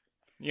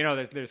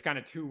there's kind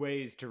of two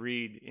ways to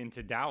read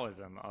into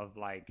Taoism of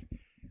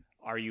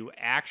are you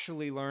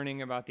actually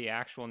learning about the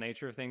actual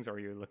nature of things, or are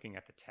you looking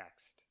at the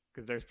text?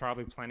 Because there's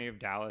probably plenty of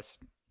Taoist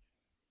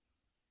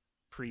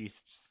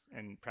priests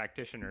and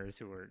practitioners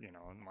who are,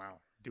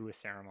 do a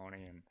ceremony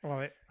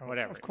and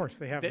whatever. Of course,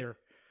 they have their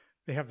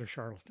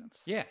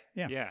charlatans. Yeah.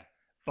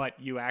 But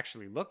you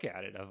actually look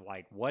at it of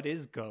what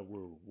is Ge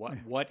Wu?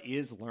 What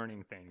is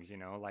learning things?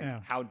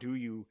 How do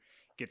you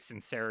get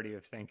sincerity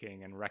of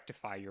thinking and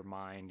rectify your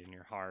mind and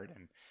your heart,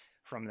 and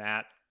from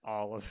that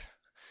all of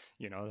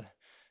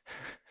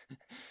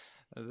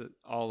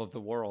all of the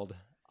world.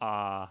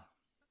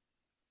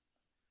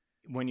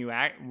 When you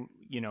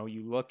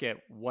you look at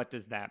what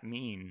does that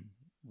mean?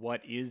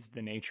 What is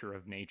the nature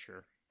of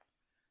nature?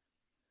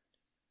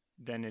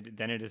 Then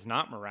it is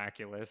not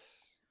miraculous.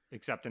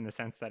 except in the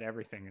sense that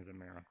everything is a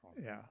miracle.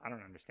 Yeah. I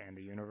don't understand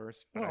the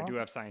universe, but I Well, do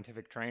have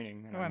scientific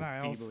training, and well,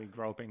 I'm feebly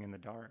groping in the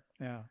dark.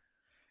 Yeah.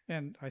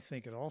 And I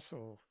think it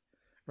also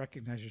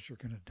recognizes you're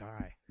going to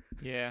die.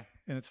 Yeah.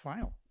 And it's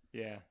final.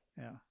 Yeah.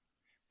 Yeah.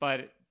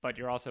 But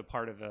you're also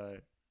part of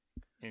a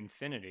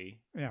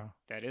infinity Yeah.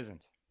 that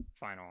isn't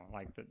final.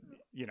 Like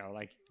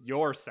like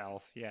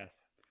yourself, yes.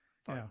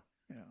 But Yeah.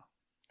 Yeah.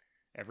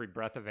 every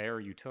breath of air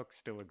you took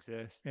still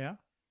exists. Yeah.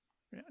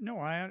 Yeah. No,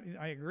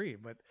 I agree.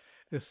 But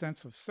this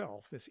sense of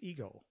self, this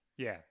ego,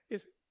 Yeah.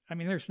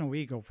 there's no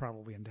ego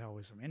probably in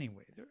Taoism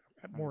anyway.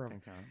 More of,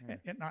 Yeah.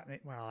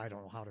 I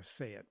don't know how to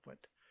say it,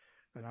 but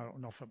I don't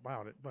know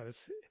about it, but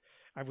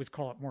I would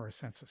call it more a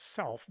sense of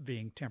self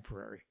being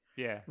temporary.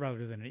 Yeah.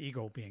 Rather than an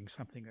ego being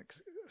something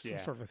some Yeah.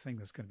 sort of a thing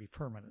that's going to be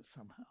permanent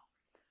somehow.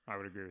 I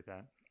would agree with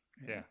that.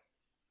 Yeah.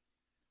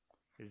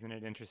 Isn't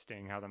it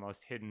interesting how the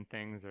most hidden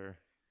things are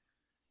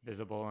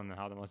visible and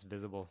how the most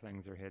visible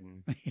things are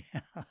hidden?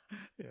 Yeah,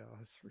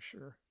 that's for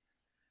sure.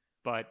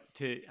 But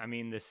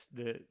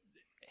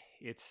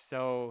it's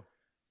so,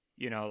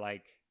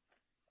 like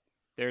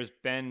there's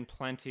been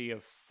plenty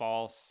of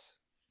false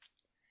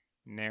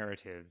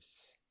narratives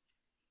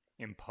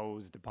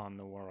imposed upon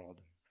the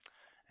world,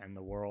 and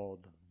the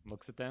world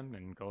looks at them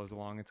and goes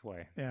along its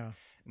way. Yeah.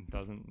 And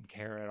doesn't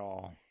care at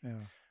all.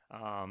 Yeah.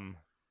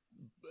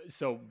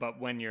 But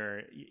when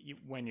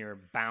you're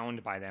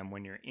bound by them,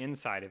 when you're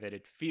inside of it,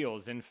 it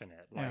feels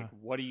infinite. Like,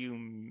 what do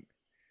you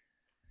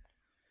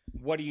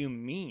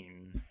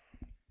mean?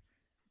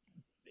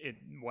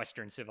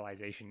 Western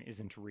civilization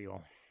isn't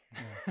real.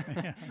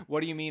 Yeah.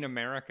 What do you mean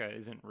America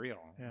isn't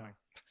real? Yeah. Like,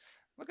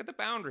 look at the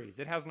boundaries.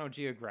 It has no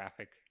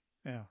geographic.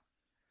 Yeah.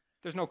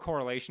 There's no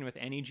correlation with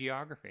any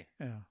geography.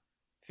 Yeah.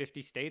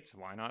 50 states,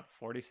 why not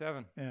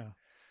 47? Yeah.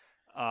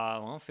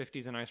 50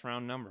 is a nice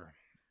round number.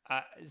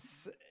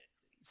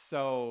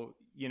 So,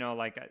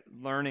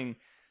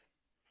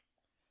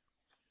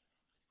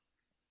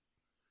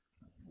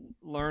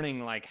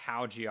 learning like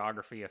how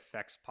geography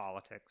affects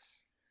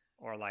politics,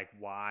 or like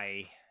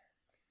why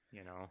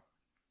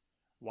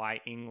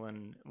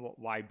England,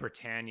 why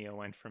Britannia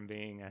went from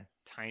being a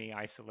tiny,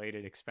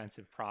 isolated,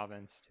 expensive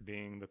province to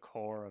being the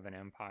core of an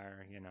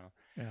empire.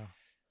 Yeah.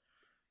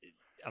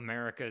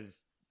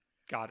 America's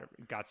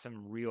got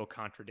some real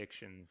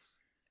contradictions,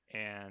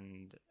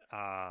 and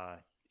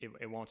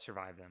it won't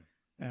survive them.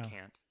 Yeah. It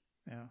can't.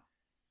 Yeah.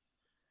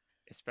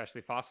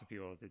 Especially fossil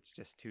fuels. It's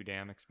just too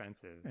damn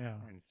expensive. Yeah.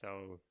 And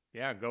so,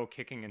 go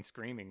kicking and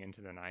screaming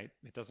into the night.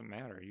 It doesn't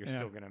matter. You're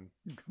still going to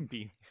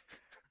be...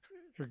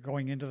 You're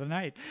going into the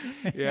night.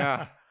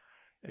 Yeah.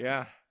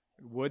 Yeah.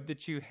 Would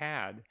that you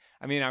had.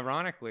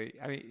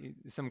 Ironically,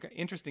 some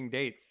interesting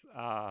dates.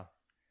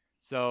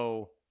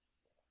 So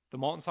the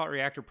molten salt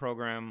reactor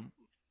program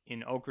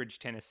in Oak Ridge,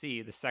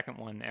 Tennessee, the second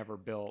one ever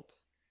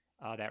built,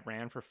 that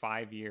ran for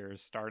 5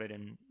 years, started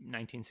in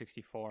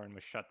 1964 and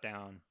was shut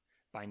down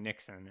by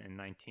Nixon in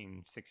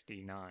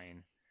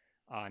 1969.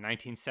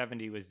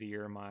 1970 was the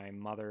year my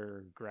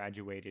mother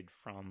graduated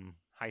from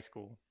high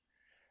school.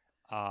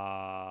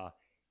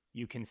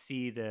 You can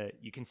see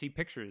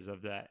pictures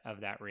of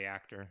that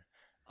reactor.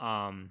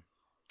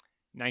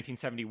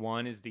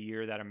 1971 is the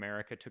year that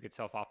America took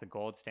itself off the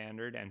gold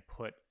standard and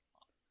put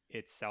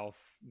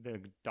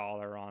the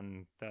dollar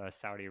on the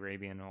Saudi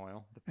Arabian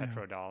oil, the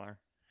petrodollar.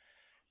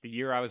 The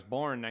year I was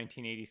born,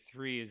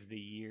 1983, is the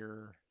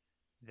year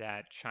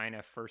that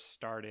China first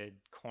started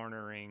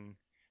cornering.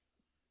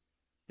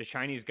 The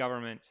Chinese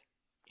government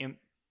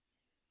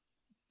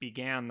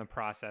began the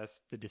process,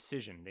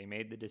 they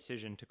made the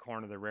decision to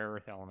corner the rare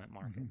earth element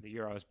market. Mm-hmm. The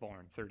year I was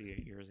born,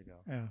 38 years ago.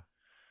 Yeah.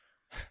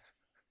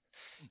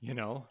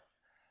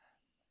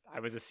 I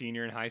was a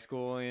senior in high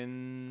school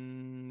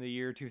in the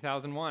year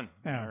 2001.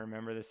 Yeah. I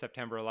remember the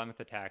September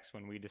 11th attacks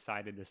when we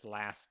decided this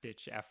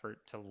last-ditch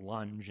effort to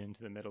lunge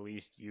into the Middle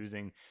East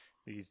using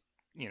these,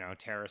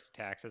 terrorist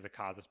attacks as a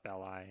casus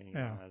belli,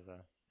 as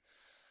a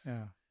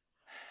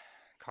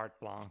carte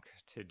blanche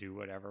to do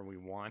whatever we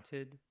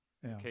wanted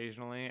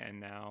occasionally. And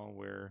now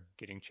we're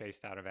getting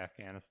chased out of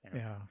Afghanistan.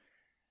 Yeah.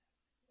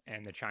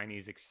 And the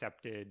Chinese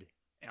accepted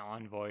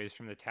envoys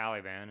from the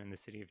Taliban in the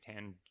city of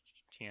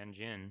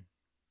Tianjin.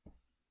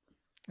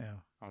 Yeah.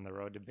 On the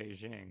road to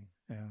Beijing.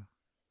 Yeah.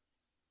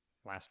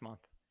 Last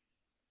month.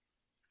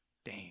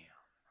 Damn.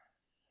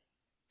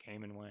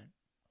 Came and went.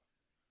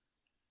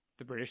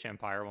 The British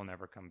Empire will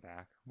never come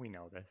back. We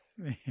know this.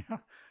 Yeah.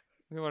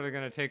 What, are they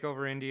going to take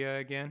over India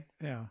again?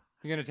 Yeah.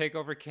 You're going to take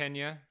over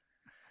Kenya?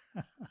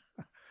 Yeah.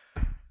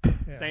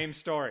 Same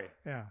story.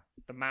 Yeah.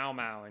 The Mau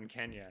Mau in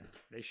Kenya.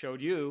 They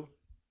showed you.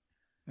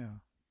 Yeah.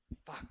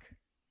 Fuck.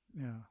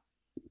 Yeah.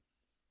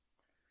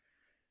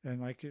 And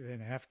like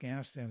in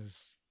Afghanistan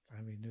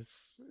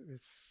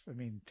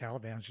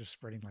Taliban's just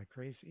spreading like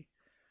crazy.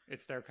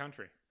 It's their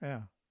country.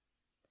 Yeah.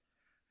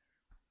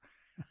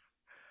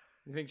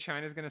 You think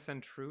China's going to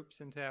send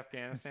troops into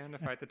Afghanistan to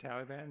fight the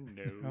Taliban?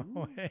 No.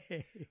 No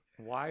way.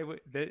 Why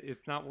would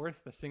it's not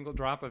worth a single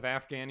drop of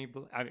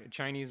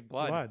Chinese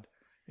blood.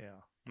 Yeah.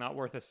 Not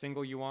worth a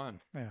single yuan.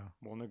 Yeah.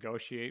 We'll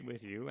negotiate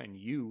with you, and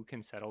you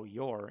can settle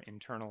your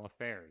internal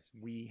affairs.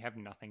 We have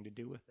nothing to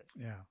do with it.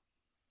 Yeah.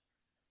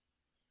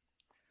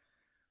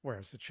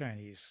 Whereas the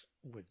Chinese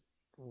would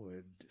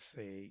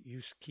say,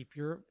 you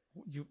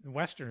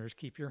Westerners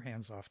keep your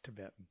hands off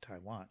Tibet and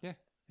Taiwan. Yeah.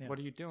 What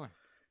are you doing?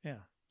 Yeah.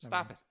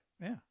 Stop it.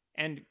 Yeah.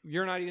 And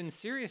you're not even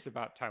serious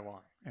about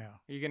Taiwan. Yeah.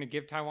 Are you going to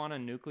give Taiwan a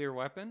nuclear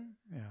weapon?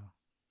 Yeah.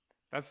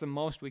 That's the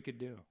most we could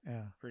do.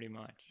 Yeah. Pretty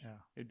much. Yeah.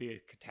 It'd be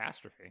a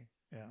catastrophe.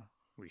 Yeah.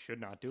 We should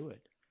not do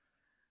it.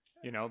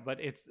 But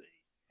it's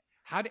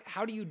how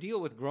do you deal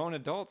with grown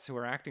adults who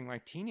are acting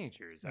like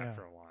teenagers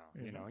after a while?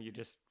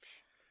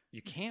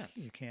 You can't.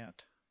 You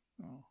can't.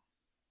 Oh.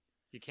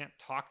 You can't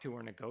talk to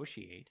or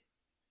negotiate.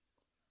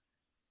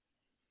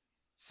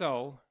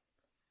 So,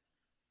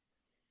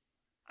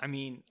 I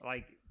mean,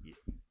 like,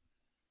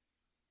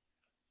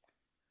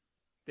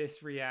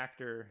 this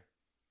reactor,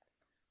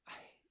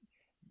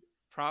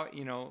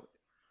 probably,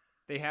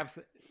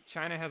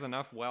 China has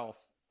enough wealth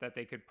that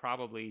they could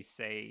probably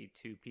say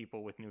to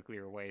people with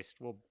nuclear waste,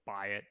 we'll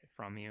buy it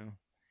from you.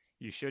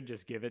 You should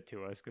just give it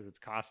to us because it's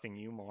costing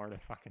you more to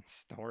fucking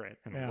store it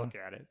and look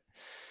at it.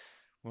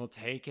 We'll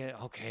take it.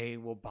 Okay,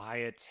 we'll buy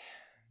it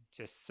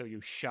just so you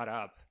shut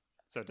up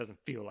so it doesn't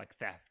feel like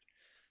theft.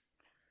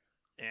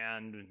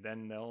 And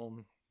then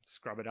they'll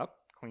scrub it up,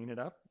 clean it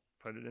up,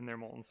 put it in their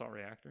molten salt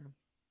reactor.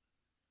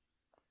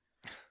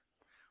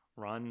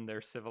 Run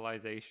their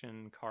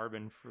civilization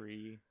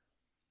carbon-free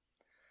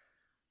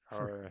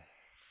for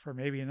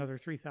maybe another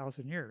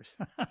 3,000 years.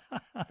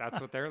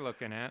 That's what they're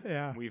looking at.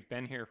 Yeah. We've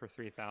been here for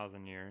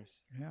 3,000 years.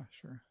 Yeah,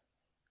 sure.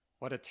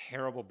 What a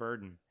terrible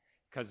burden.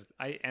 Because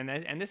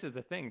and this is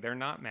the thing, they're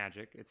not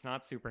magic. It's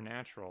not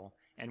supernatural.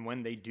 And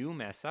when they do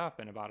mess up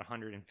in about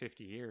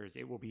 150 years,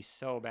 it will be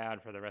so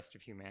bad for the rest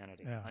of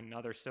humanity. Yeah.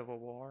 Another civil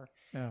war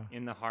Yeah.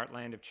 in the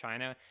heartland of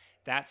China.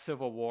 That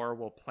civil war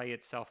will play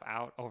itself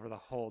out over the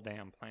whole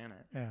damn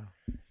planet. Yeah.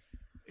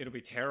 It'll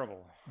be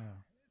terrible. Yeah.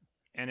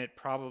 And it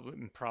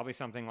probably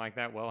something like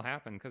that will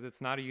happen because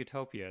it's not a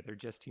utopia. They're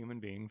just human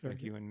beings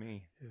like you and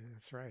me.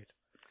 That's right.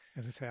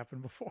 And it's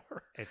happened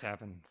before. It's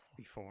happened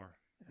before.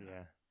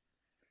 Yeah.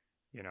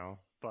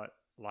 But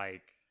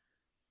like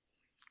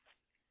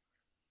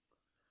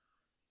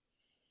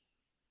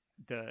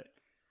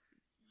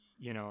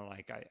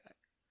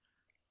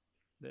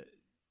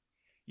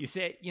you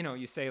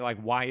say like,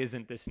 why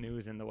isn't this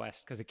news in the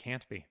West? Because it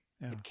can't be.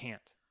 Yeah. It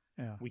can't.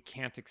 Yeah. We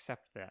can't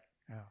accept that.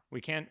 Yeah.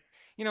 We can't,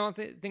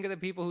 think of the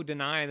people who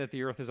deny that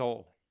the earth is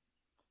old.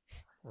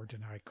 Or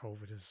deny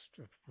COVID is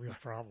a real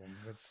problem.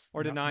 It's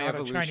or deny not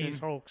evolution. a Chinese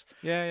hoax.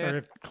 Yeah.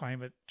 Or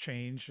climate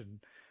change. And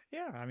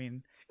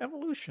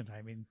evolution.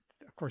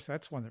 Of course,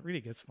 that's one that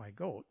really gets my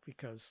goat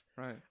because,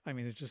 right.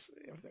 It's just,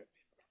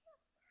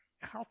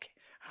 how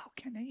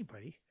can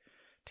anybody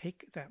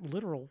take that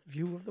literal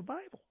view of the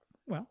Bible?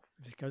 Well,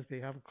 because they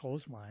have a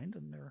closed mind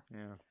and they're...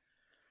 Yeah.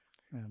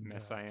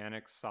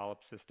 Messianic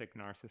solipsistic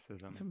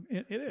narcissism.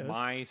 It is.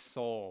 My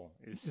soul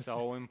is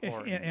so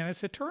important. And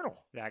it's eternal.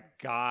 That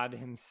God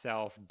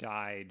himself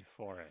died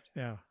for it.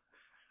 Yeah.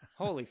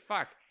 Holy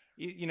fuck.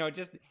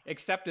 Just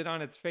accept it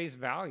on its face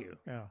value.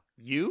 Yeah.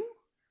 You?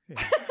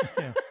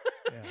 Yeah.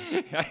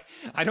 Yeah.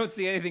 I don't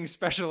see anything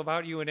special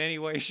about you in any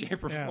way,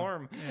 shape, or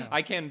form. Yeah.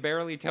 I can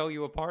barely tell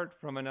you apart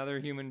from another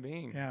human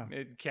being. Yeah.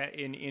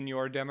 In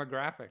your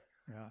demographic.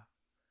 Yeah.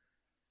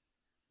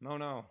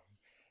 No.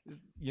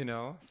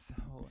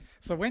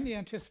 So when do you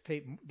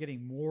anticipate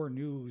getting more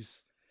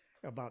news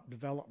about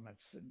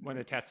developments? When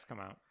the tests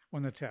come out.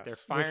 When the tests. They're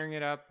firing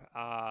it up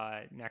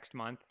next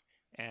month,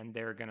 and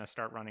they're going to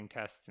start running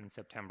tests in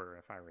September,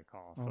 if I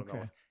recall.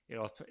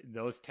 So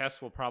those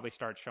tests will probably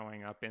start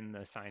showing up in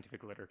the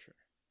scientific literature.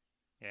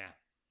 Yeah.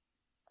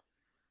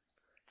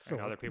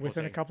 So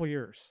within a couple of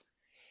years.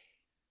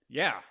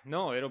 Yeah.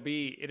 No, it'll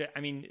be...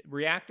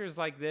 reactors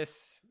like this,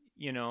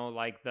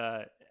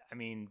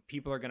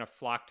 people are going to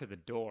flock to the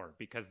door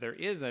because there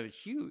is a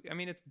huge,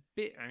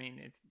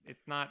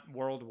 it's not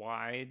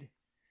worldwide,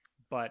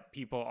 but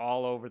people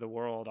all over the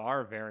world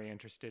are very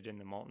interested in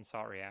the molten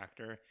salt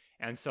reactor.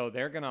 And so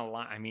they're going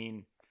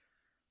to,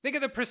 think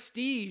of the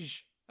prestige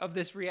of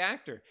this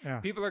reactor.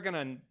 Yeah. People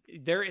are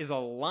there is a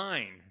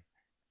line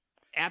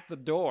at the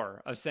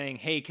door of saying,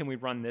 hey, can we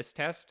run this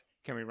test?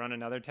 Can we run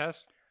another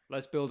test?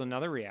 Let's build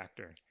another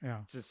reactor. Yeah.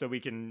 So we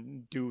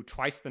can do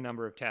twice the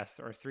number of tests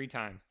or 3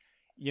 times,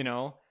 we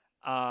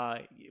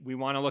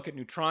want to look at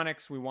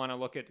neutronics. We want to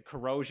look at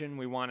corrosion.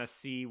 We want to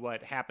see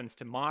what happens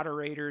to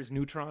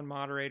neutron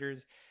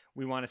moderators.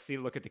 We want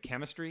to look at the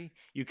chemistry.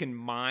 You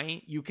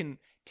can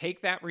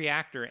take that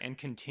reactor and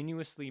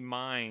continuously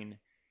mine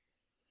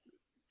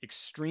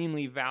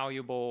extremely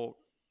valuable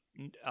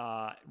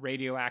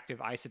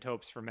radioactive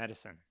isotopes for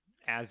medicine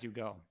as you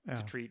go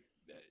to treat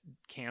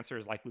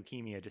cancers like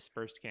leukemia,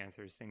 dispersed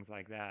cancers, things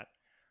like that.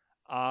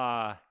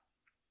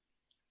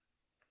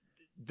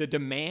 The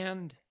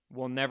demand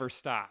will never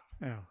stop.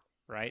 Yeah.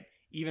 Right?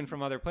 Even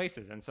from other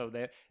places. And so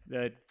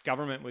the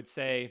government would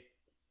say,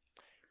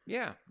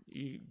 Yeah,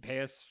 you pay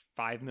us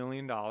 $5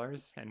 million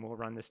and we'll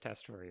run this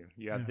test for you.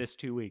 You have this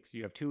 2 weeks.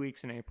 You have 2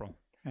 weeks in April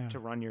to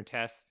run your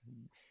test.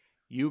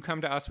 You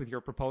come to us with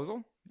your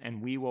proposal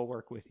and we will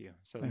work with you.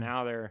 So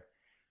now they're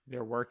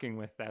working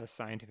with that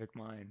scientific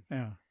mind.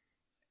 Yeah.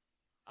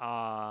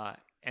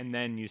 And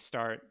then you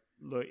start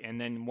and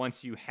then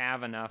once you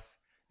have enough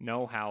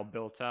know-how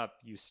built up,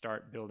 you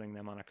start building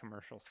them on a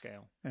commercial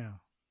scale. Yeah.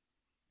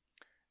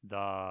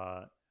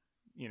 The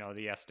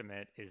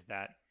estimate is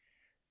that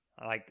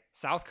like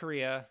South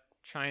Korea,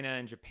 China,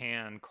 and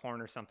Japan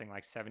corner something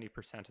like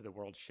 70% of the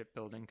world's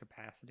shipbuilding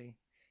capacity.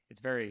 It's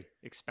very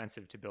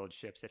expensive to build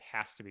ships. It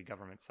has to be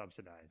government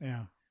subsidized.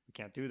 Yeah. We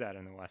can't do that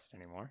in the West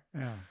anymore.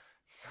 Yeah.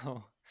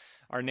 So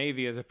our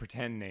Navy is a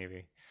pretend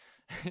Navy.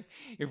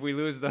 If we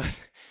lose those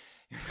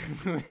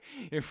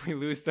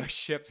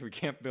ships, we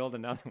can't build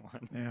another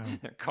one. Yeah.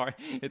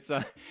 It's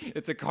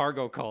a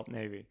cargo cult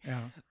Navy.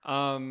 Yeah.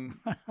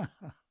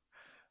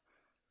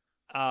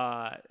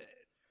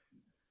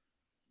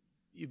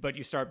 But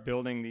you start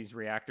building these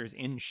reactors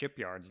in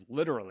shipyards.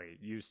 Literally,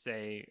 you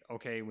say,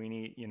 okay, we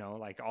need,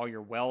 like all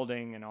your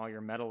welding and all your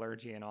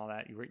metallurgy and all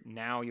that.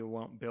 Now you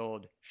won't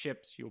build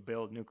ships, you'll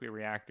build nuclear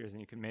reactors, and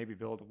you can maybe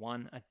build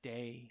one a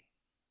day.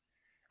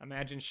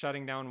 Imagine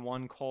shutting down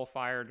one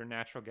coal-fired or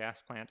natural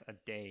gas plant a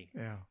day.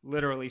 Yeah.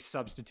 Literally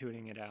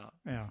substituting it out.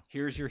 Yeah.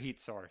 Here's your heat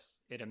source.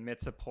 It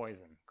emits a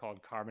poison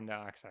called carbon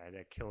dioxide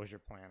that kills your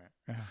planet.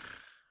 Yeah.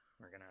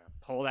 We're going to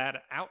pull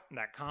that out,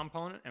 that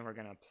component, and we're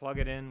going to plug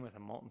it in with a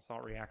molten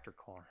salt reactor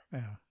core.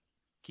 Yeah.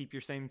 Keep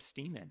your same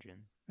steam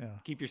engines. Yeah.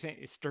 Keep your same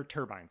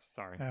turbines.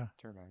 Sorry. Yeah.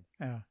 Turbines.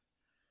 Yeah.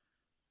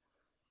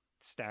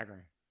 It's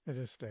staggering. It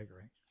is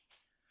staggering.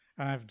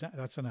 I've done,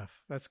 that's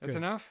enough. That's good. That's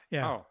enough?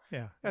 Yeah. Oh.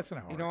 Yeah. That's an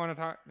hour. You don't want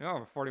to talk?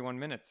 No, 41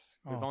 minutes.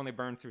 We've Oh. only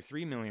burned through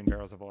 3 million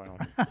barrels of oil.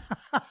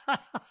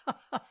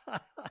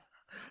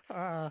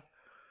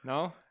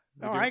 No?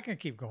 No, I can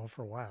keep going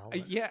for a while.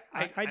 but Yeah.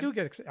 I do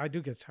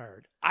get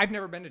tired. I've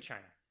never been to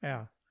China.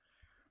 Yeah.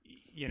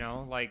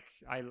 Like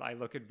I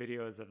look at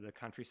videos of the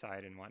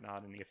countryside and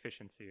whatnot and the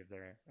efficiency of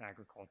their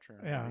agriculture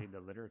and I read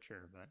the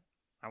literature, but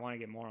I want to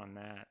get more on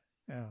that.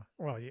 Yeah.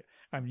 Well,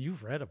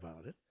 you've read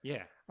about it.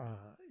 Yeah.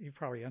 You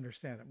probably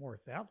understand it more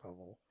at that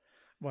level.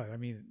 But I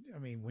mean,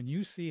 when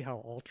you see how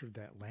altered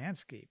that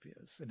landscape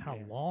is and how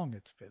long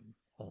it's been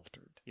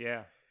altered,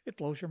 it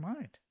blows your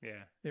mind.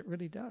 Yeah. It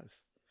really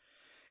does.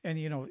 And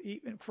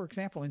even for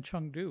example, in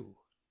Chengdu,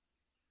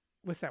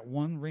 with that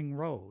one ring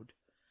road,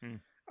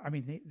 I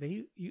mean,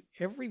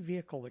 every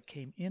vehicle that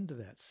came into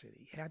that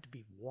city had to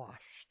be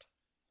washed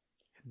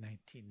in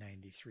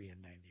 1993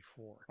 and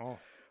 94. Oh.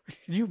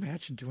 Can you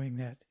imagine doing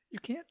that? You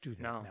can't do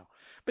that No. now.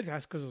 But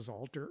that's because it was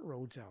all dirt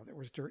roads out. There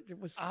was dirt.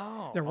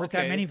 Oh, there weren't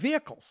that many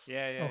vehicles.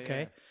 Yeah.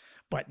 Okay.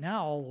 But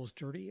now all those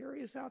dirty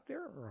areas out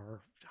there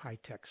are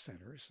high-tech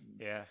centers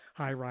and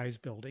high-rise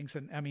buildings.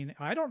 And I mean,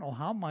 I don't know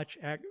how much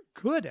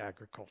good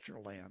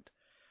agricultural land.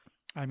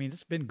 I mean,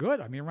 it's been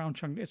good. I mean, around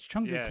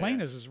Chengdu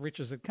Plain is as rich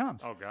as it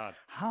comes. Oh God.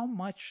 How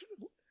much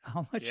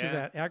of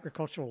that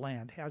agricultural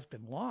land has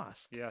been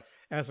lost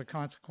as a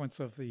consequence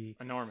of the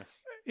enormous.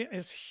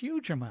 It's a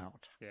huge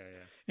amount. Yeah.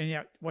 And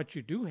yet what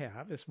you do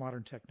have is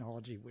modern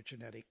technology with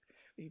genetic,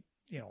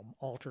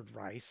 altered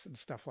rice and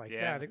stuff like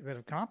that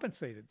have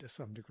compensated to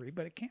some degree,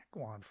 but it can't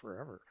go on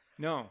forever.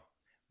 No.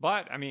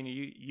 But I mean,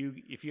 you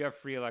if you have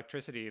free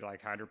electricity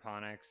like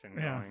hydroponics and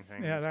growing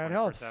things, that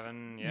helps.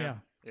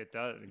 24/7, it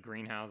does.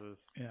 Greenhouses,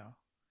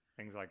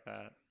 things like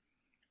that.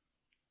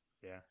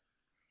 Yeah,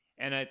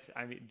 and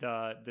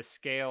the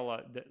scale,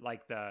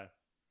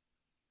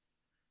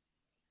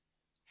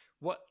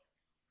 what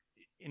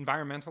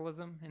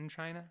environmentalism in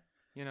China,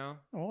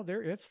 Oh,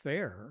 it's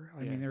there.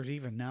 I mean, there's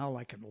even now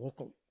like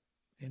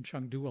in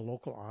Chengdu, a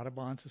local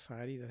Audubon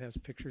society that has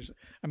pictures.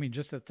 I mean,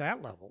 just at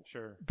that level,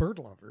 sure, bird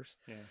lovers.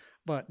 Yeah.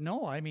 But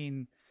no, I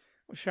mean,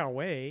 Xiao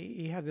Wei,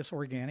 he had this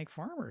organic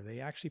farmer. They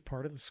actually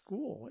part of the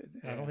school.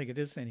 I don't think it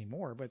is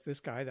anymore, but this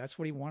guy, that's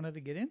what he wanted to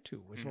get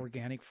into was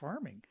organic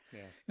farming.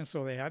 Yeah. And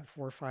so they had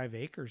 4 or 5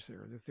 acres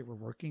there that they were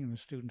working, and the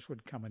students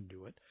would come and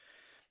do it.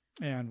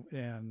 And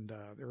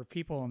there were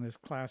people in this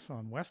class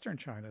on Western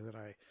China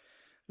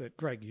that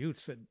Greg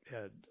Youths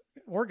had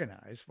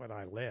organized, what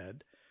I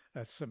led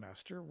that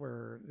semester,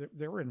 where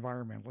there were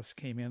environmentalists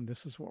came in.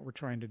 This is what we're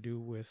trying to do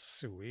with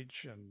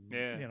sewage and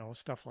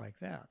stuff like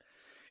that.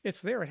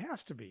 It's there. It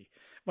has to be.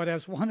 But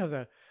as one of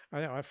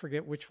I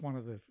forget which one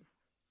of the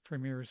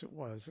premiers it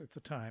was at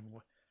the time,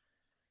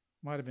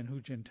 might have been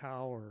Hu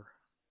Jintao or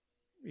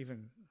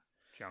even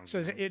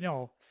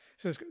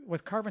says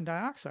with carbon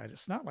dioxide,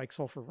 it's not like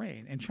sulfur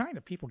rain. In China,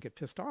 people get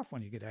pissed off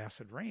when you get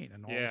acid rain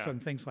and all of a sudden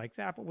things like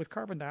that. But with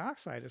carbon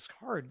dioxide, it's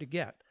hard to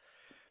get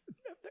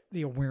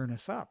the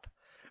awareness up.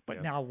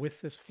 But now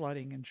with this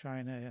flooding in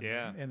China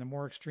and the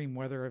more extreme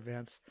weather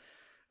events,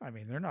 I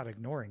mean, they're not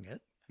ignoring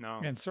it. No.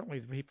 And certainly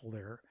the people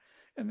there,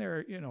 and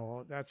they're,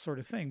 that sort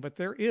of thing. But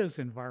there is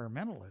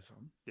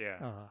environmentalism.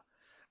 Yeah.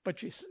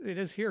 But it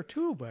is here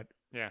too. But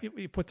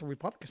you put the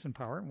Republicans in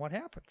power, and what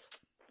happens?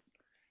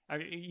 I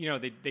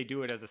mean, they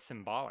do it as a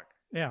symbolic.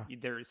 Yeah.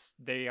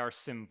 They are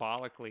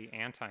symbolically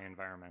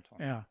anti-environmental.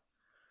 Yeah.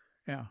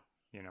 Yeah.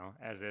 You know,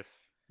 as if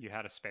you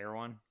had a spare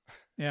one.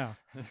 Yeah.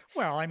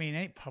 Well, I mean,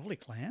 any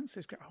public lands,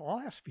 all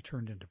has to be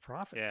turned into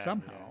profit Yeah,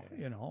 somehow,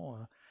 yeah. you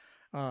know.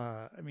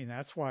 I mean,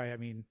 that's why, I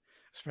mean,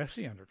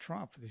 especially under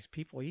Trump, these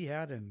people he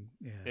had in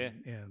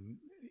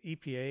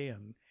EPA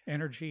and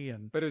energy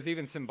and. But it was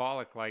even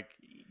symbolic, like,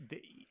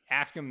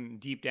 ask them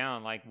deep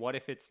down, like, what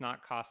if it's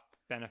not cost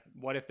benefit?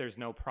 What if there's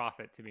no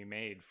profit to be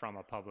made from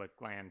a public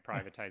land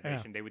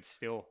privatization? Yeah. They would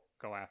still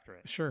go after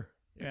it. Sure.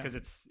 Because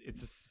it's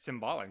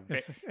symbolic.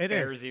 It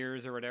Bear's is.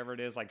 ears or whatever it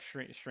is, like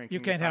shrinking. You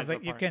can't have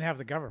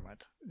the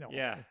government. No.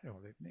 Yeah. No.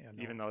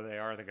 Even though they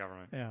are the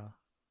government. Yeah.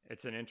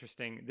 It's an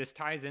interesting. This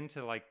ties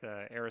into like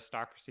the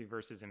aristocracy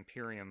versus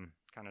imperium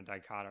kind of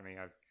dichotomy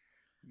I've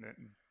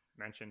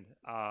mentioned.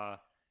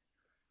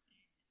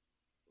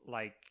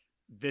 Like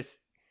this,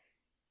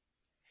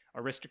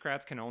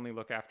 aristocrats can only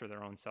look after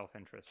their own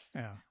self-interest.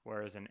 Yeah.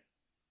 Whereas an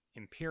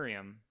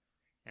imperium,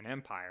 an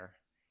empire,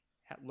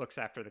 looks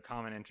after the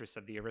common interests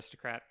of the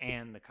aristocrat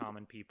and the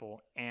common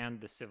people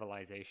and the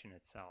civilization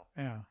itself.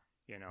 Yeah.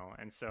 You know,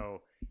 and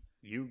so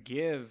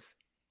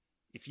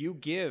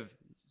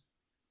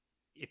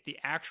if the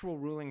actual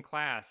ruling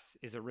class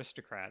is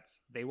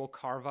aristocrats, they will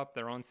carve up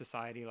their own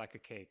society like a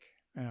cake.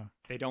 Yeah.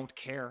 They don't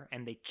care,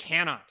 and they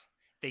can't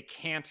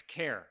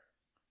care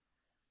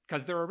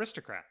because they're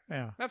aristocrats.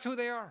 Yeah. That's who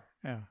they are.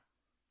 Yeah.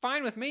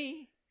 Fine with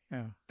me.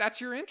 Yeah.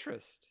 That's your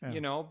interest, Yeah.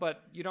 you know,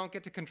 but you don't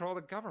get to control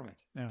the government.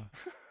 Yeah.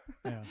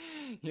 Yeah.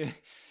 Yeah.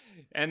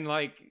 And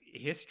like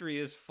history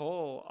is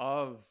full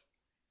of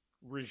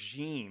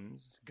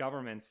regimes,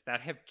 governments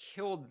that have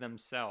killed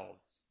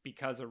themselves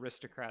because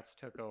aristocrats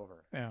took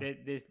over. Yeah.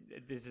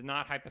 This is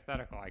not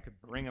hypothetical. I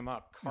could bring them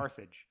up.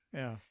 Carthage.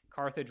 Yeah.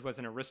 Carthage was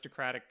an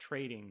aristocratic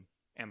trading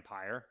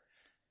empire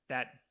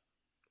that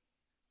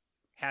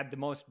had the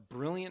most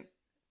brilliant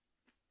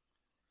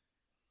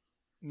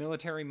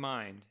military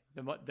mind,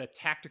 the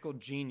tactical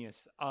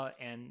genius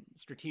and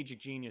strategic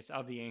genius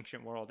of the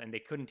ancient world, and they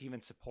couldn't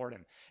even support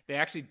him. They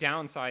actually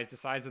downsized the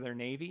size of their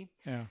navy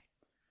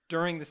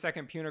during the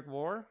Second Punic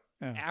War,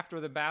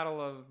 after the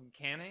Battle of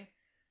Cannae,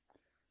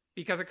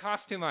 because it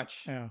cost too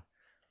much. Yeah.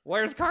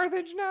 Where's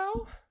Carthage now?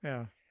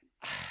 Yeah.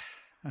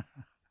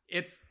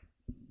 It's,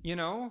 you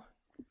know,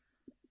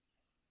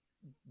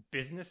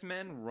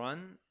 businessmen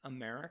run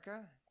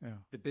America. Yeah.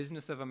 The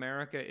business of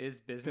America is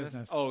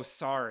business. Oh,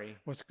 sorry.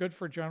 What's good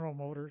for General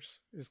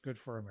Motors is good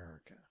for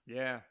America.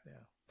 Yeah. Yeah.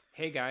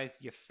 Hey guys,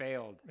 you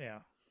failed. Yeah.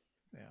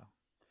 Yeah.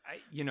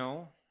 You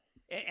know,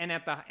 and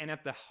at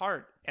the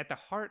heart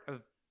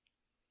of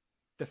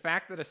the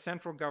fact that a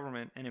central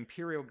government, an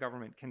imperial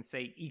government, can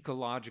say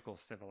ecological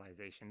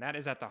civilization, that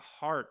is at the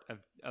heart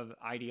of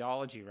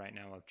ideology right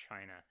now of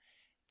China.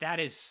 That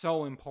is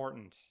so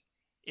important.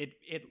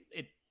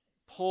 It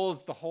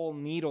pulls the whole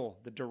needle,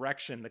 the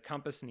direction, the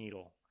compass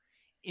needle,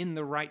 in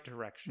the right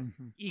direction.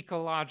 Mm-hmm.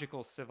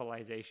 Ecological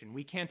civilization.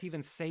 We can't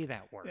even say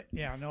that word.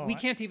 Yeah, no. We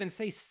can't even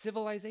say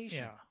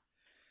civilization.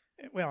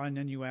 Yeah. Well, and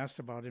then you asked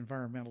about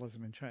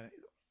environmentalism in China.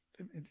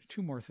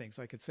 Two more things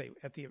I could say.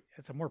 At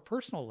a more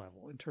personal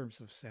level, in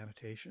terms of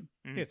sanitation,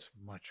 it's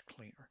much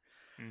cleaner.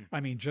 I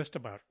mean, just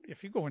about,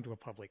 if you go into a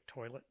public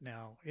toilet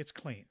now, it's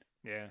clean.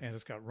 Yeah. And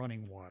it's got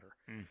running water.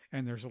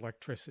 And there's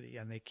electricity,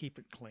 and they keep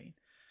it clean.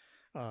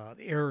 The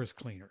air is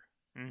cleaner.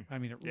 I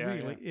mean, it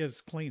really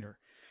is cleaner.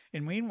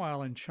 And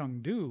meanwhile, in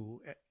Chengdu,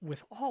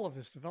 with all of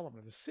this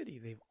development of the city,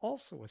 they've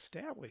also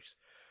established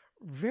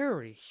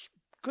very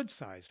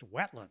good-sized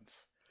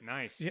wetlands.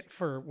 Nice.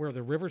 For where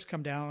the rivers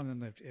come down and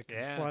then it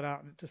can flood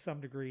out to some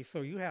degree.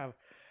 So you have,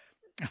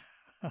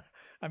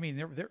 I mean,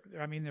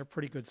 they're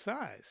pretty good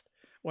sized.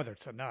 Whether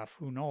it's enough,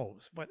 who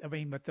knows? But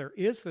there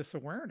is this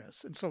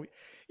awareness, and so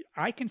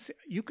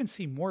you can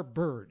see more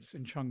birds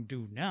in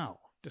Chengdu now,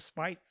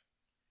 despite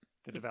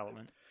the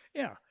development.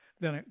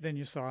 Than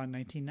you saw in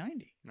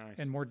 1990. Nice.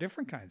 And more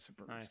different kinds of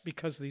birds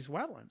because of these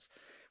wetlands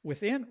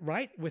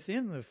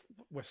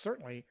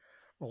certainly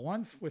the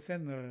ones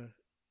within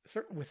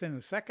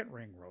the second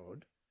ring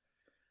road.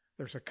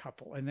 There's a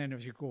couple, and then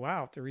as you go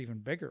out, they're even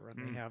bigger,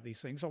 and they have these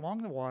things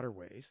along the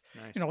waterways.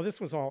 Nice. You know, this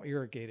was all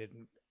irrigated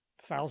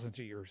thousands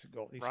of years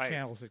ago. These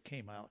channels that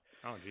came out.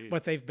 Oh, geez.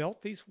 But they've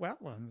built these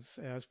wetlands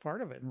as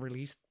part of it and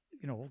released.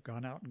 You know,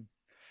 gone out and.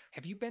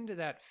 Have you been to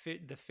that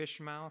the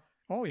fish mouth?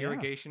 Oh yeah,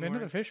 irrigation. Been to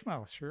the fish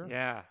mouth, sure.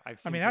 Yeah, I've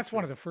seen. I mean, that's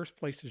one of the first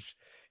places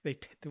they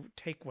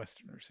take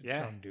Westerners in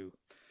Chengdu.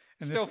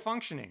 And still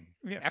functioning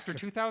after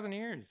 2,000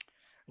 years.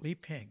 Li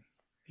Ping,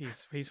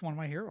 he's one of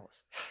my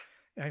heroes.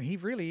 And he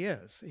really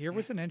is. He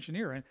was an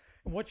engineer, and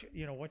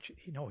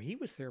he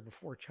was there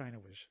before China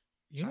was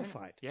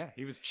unified. Yeah,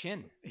 he was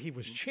Qin. He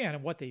was Qin,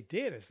 and what they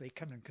did is they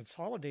kind of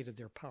consolidated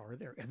their power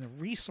there and the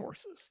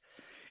resources.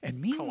 And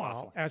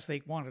meanwhile, as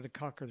they wanted to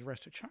conquer the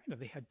rest of China,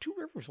 they had two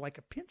rivers like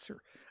a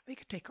pincer. They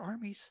could take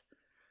armies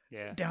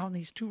down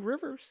these two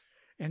rivers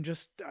and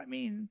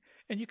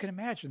and you can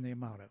imagine the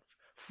amount of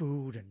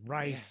food and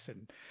rice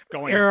and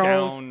going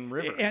arrows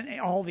downriver. and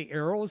all the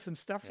arrows and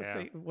stuff that Yeah.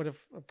 they would have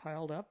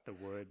piled up. The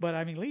wood. But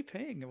I mean, Li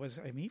Ping,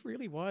 he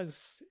really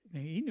was.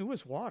 He knew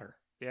his water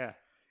Yeah.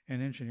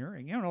 and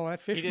engineering. You know,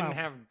 that fish He didn't mouth,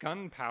 have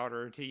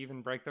gunpowder to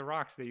even break the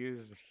rocks. They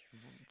used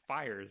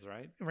fires,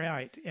 right?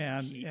 right?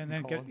 And Heat and and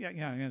then cold.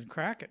 and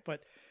crack it.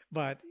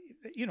 But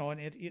you know, and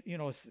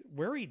it's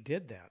where he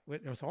did that.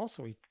 It was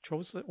also he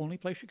chose the only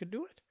place you could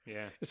do it.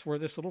 Yeah. It's where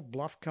this little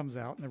bluff comes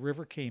out and the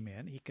river came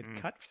in. He could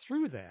cut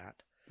through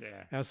that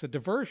Yeah. as a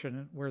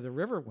diversion where the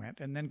river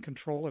went, and then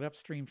control it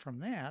upstream from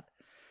that.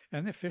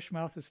 And the fish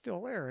mouth is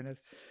still there, and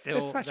it's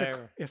Still such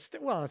there.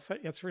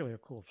 it's really a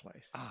cool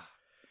place. Ah.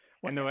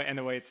 And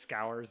the way it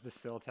scours the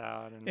silt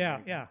out and Yeah,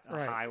 like, yeah,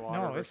 right. high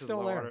water No, it's versus still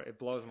low there. water, it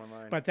blows my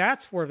mind. But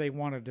that's where they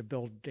wanted to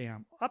build a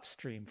dam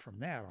upstream from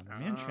that on the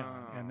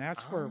Minchon, and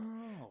that's where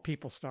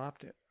people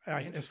stopped it.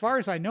 As far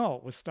as I know,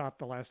 it was stopped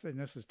the last, and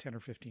this is 10 or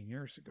 15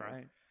 years ago.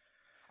 Right.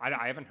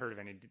 I haven't heard of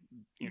any,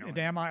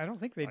 Dam, I don't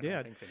think they I did.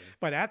 don't think they did.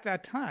 But at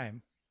that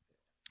time,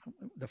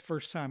 the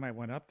first time I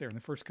went up there, and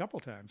the first couple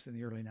times in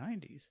the early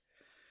 90s,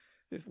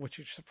 what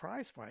you're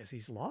surprised by is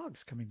these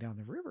logs coming down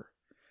the river.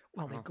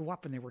 Well, they go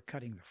up and they were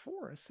cutting the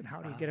forest, and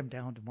how do you get them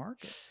down to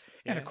market?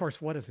 And of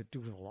course, what does it do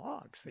with the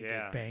logs? They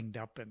get banged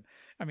up, and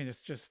I mean,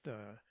 it's just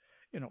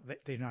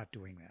they're not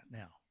doing that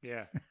now.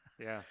 Yeah,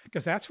 yeah.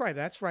 Because that's right.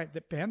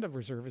 The Panda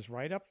Reserve is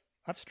right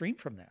upstream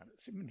from that.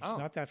 It's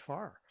not that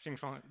far.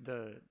 Xingchuan,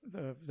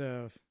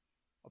 The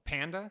a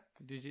panda?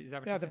 Is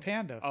that what you the said?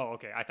 panda. Oh,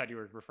 okay. I thought you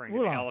were referring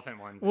Oolong. to the elephant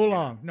ones.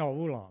 Oolong. No,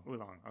 Oolong.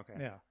 Oolong. Okay.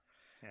 Yeah.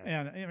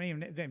 Yeah. And I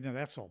mean,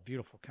 that's all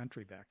beautiful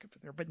country back up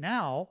there. But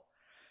now,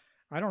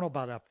 I don't know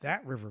about up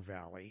that river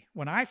valley.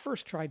 When I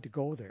first tried to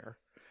go there,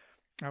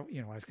 I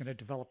was going to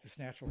develop this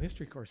natural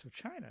history course of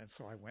China. And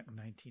so I went in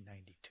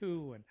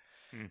 1992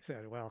 and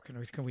said, well,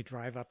 can we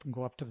drive up and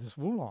go up to this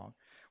Wulong?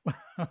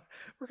 Well,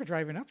 we're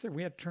driving up there.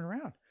 We had to turn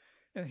around.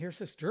 And here's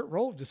this dirt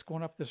road just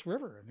going up this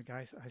river. And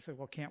I said,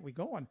 well, can't we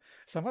go? And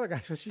some other guy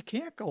says, you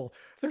can't go.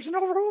 There's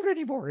no road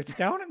anymore. It's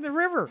down in the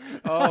river.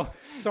 Oh.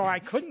 So we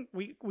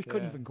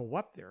couldn't even go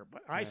up there.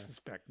 But I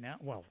suspect now,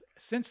 well,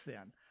 since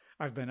then,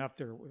 I've been up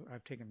there.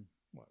 I've taken,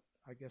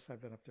 I guess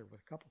I've been up there with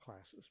a couple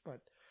classes.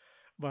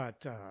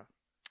 But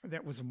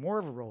that was more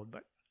of a road.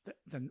 But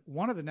then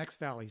one of the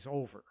next valleys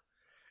over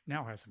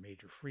now has a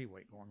major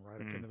freeway going right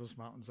up into those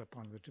mountains up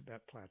on the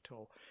Tibet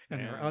Plateau. And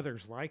there are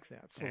others like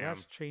that. So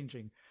that's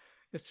changing.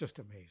 It's just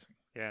amazing.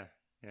 Yeah.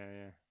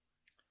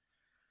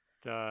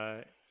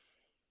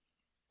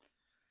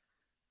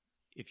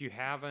 If you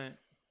haven't,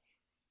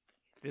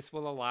 this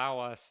will allow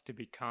us to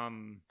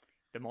become,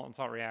 the molten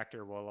salt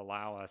reactor will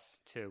allow us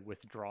to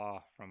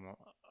withdraw from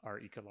our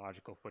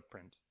ecological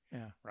footprint.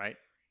 Yeah. Right?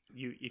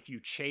 If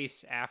you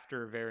chase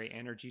after very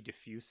energy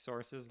diffuse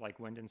sources like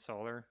wind and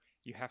solar,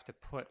 you have to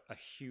put a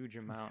huge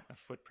amount of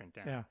footprint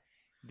down. Yeah.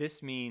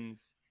 This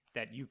means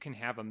that you can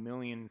have 1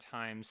 million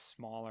times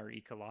smaller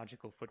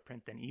ecological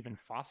footprint than even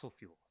fossil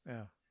fuels.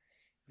 Yeah.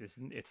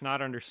 It's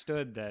not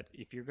understood that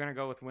if you're going to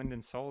go with wind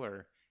and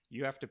solar,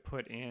 you have to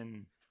put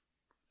in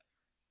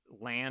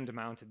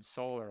land-mounted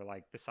solar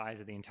like the size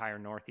of the entire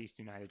Northeast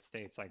United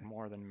States, like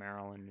more than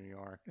Maryland, New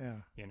York. Yeah.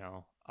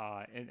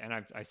 And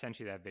I sent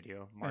you that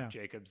video, Mark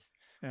Jacobs'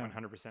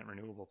 100%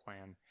 renewable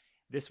plan.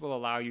 This will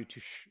allow you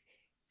to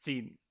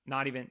see,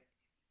 not even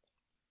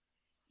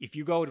if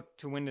you go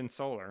to wind and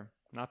solar,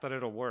 not that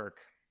it'll work,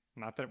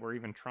 not that we're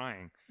even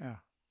trying. Yeah.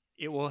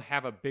 It will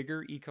have a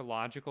bigger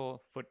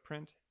ecological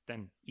footprint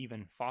than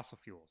even fossil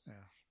fuels. Yeah.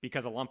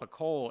 Because a lump of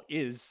coal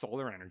is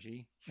solar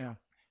energy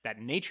that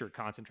nature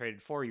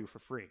concentrated for you for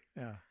free.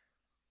 Yeah.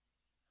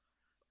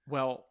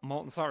 Well,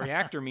 molten salt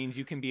reactor means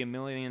you can be 1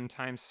 million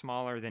times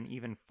smaller than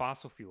even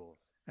fossil fuels.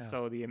 Yeah.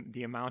 So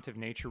the amount of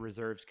nature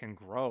reserves can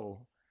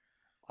grow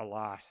a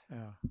lot.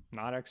 Yeah.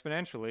 Not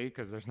exponentially,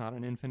 because there's not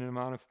an infinite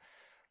amount of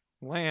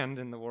land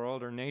in the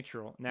world or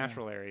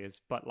natural areas,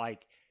 but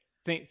like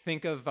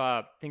think of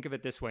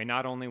it this way.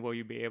 Not only will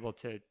you be able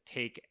to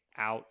take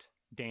out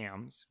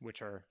dams,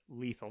 which are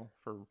lethal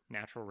for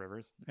natural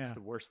rivers, it's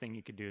the worst thing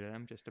you could do to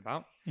them, just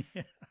about.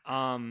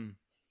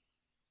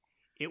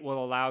 It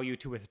will allow you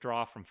to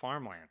withdraw from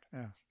farmland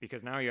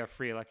because now you have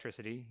free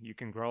electricity. You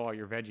can grow all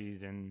your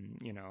veggies in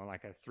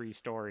like a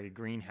 3-story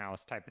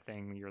greenhouse type of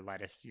thing, your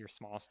lettuce, your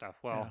small stuff.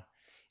 Well,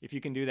 if you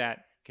can do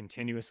that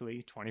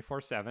continuously,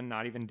 24/7,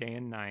 not even day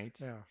and night,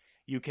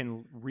 you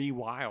can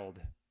rewild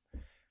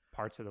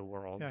parts of the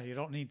world. Yeah, you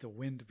don't need the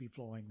wind to be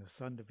blowing, the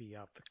sun to be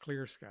up, the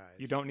clear skies.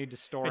 You don't need to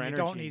store energy. You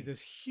don't need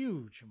this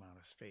huge amount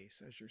of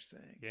space, as you're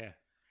saying. Yeah.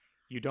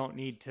 You don't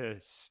need to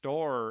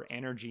store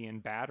energy in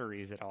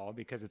batteries at all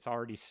because it's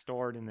already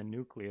stored in the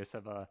nucleus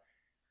of a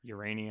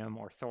uranium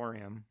or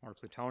thorium or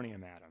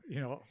plutonium atom.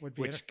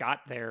 Which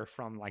got there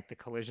from like the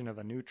collision of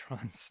a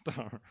neutron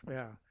star.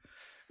 Yeah.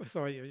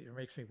 So it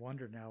makes me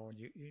wonder now when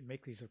you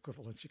make these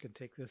equivalents, you can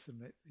take this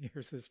and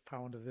here's this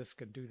pound of this,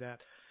 can do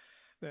that.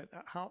 That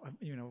how,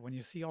 when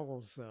you see all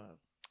those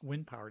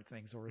wind powered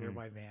things over there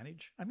by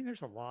Vantage, I mean,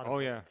 there's a lot of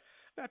them.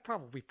 That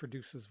probably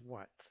produces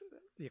what?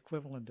 The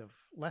equivalent of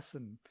less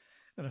than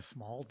a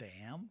small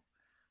dam.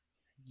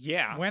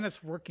 Yeah. when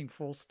it's working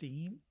full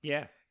steam.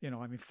 Yeah. You know,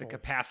 I mean, The full,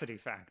 capacity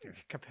factor.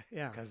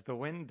 yeah. Because the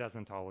wind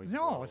doesn't always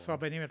No, blow. so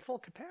but even at full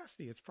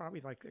capacity, it's probably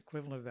like the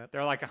equivalent of that.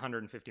 They're like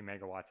 150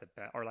 megawatts at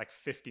best, or like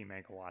 50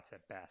 megawatts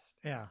at best.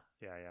 Yeah.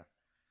 Yeah, yeah.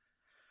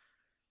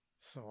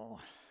 So,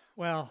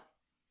 well,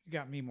 you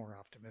got me more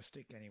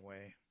optimistic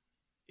anyway.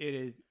 It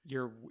is.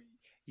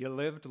 You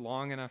lived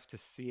long enough to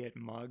see it,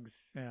 Muggs.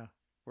 Yeah.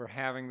 We're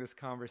having this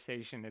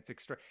conversation. It's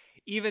extra.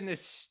 Even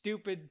this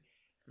stupid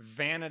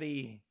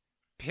vanity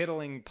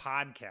piddling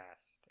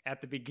podcast.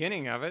 At the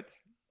beginning of it,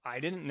 I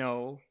didn't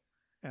know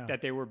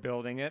that they were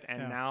building it,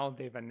 and now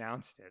they've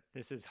announced it.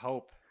 This is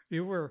hope.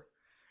 You were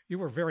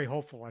very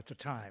hopeful at the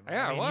time.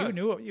 Yeah, I mean, I was. You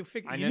knew you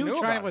figured. You knew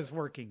China was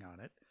working on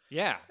it.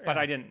 Yeah, but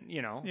I didn't.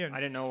 I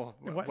didn't know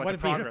what the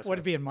progress was. Would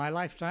it be in my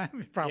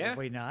lifetime?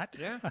 Probably not.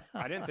 Yeah,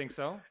 I didn't think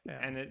so. Yeah.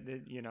 And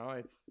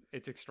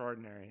it's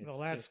extraordinary. It's well,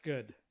 that's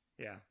good.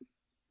 Yeah,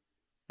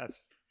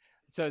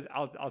 so.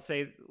 I'll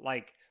say,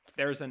 like,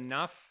 there's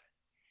enough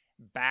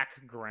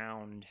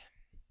background.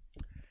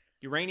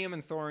 Uranium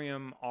and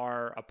thorium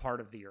are a part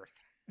of the Earth.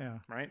 Yeah.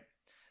 Right.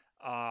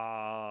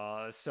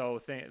 So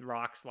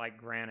rocks like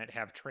granite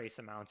have trace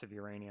amounts of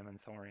uranium and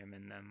thorium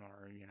in them,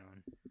 or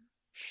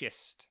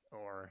schist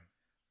or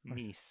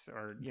gneiss,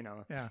 or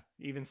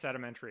even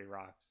sedimentary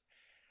rocks.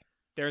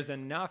 There's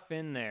enough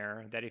in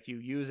there that if you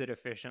use it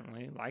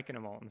efficiently, like in a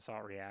molten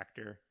salt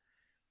reactor,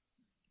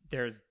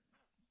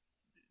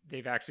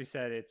 they've actually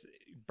said it's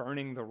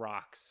burning the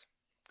rocks.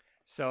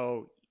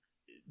 So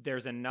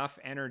there's enough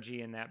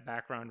energy in that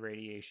background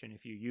radiation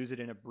if you use it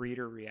in a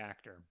breeder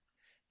reactor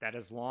that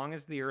as long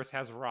as the Earth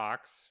has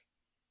rocks,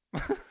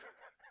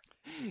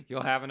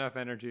 you'll have enough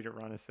energy to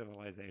run a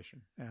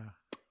civilization.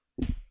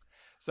 Yeah.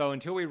 So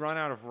until we run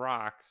out of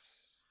rocks,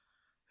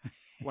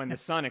 when the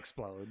sun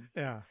explodes,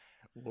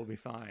 we'll be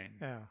fine.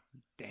 Yeah.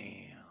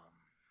 Damn.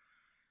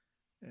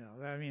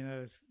 Yeah. I mean,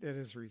 that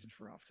is reason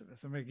for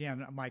optimism.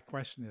 Again, my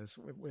question is,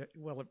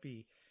 will it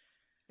be?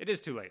 It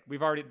is too late.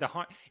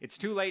 It's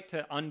too late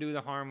to undo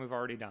the harm we've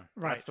already done.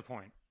 Right. That's the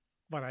point.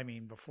 But I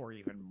mean, before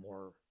even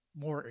more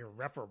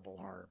irreparable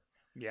harm.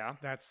 Yeah.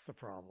 That's the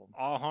problem.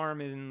 All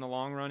harm in the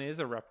long run is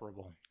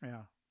irreparable.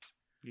 Yeah.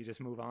 You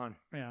just move on.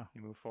 Yeah.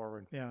 You move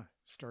forward. Yeah.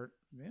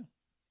 Yeah.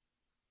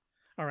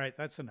 All right.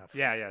 That's enough.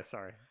 Yeah.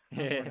 Sorry.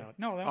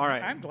 No, all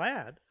right. I'm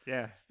glad.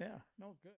 Yeah. Yeah. No, good.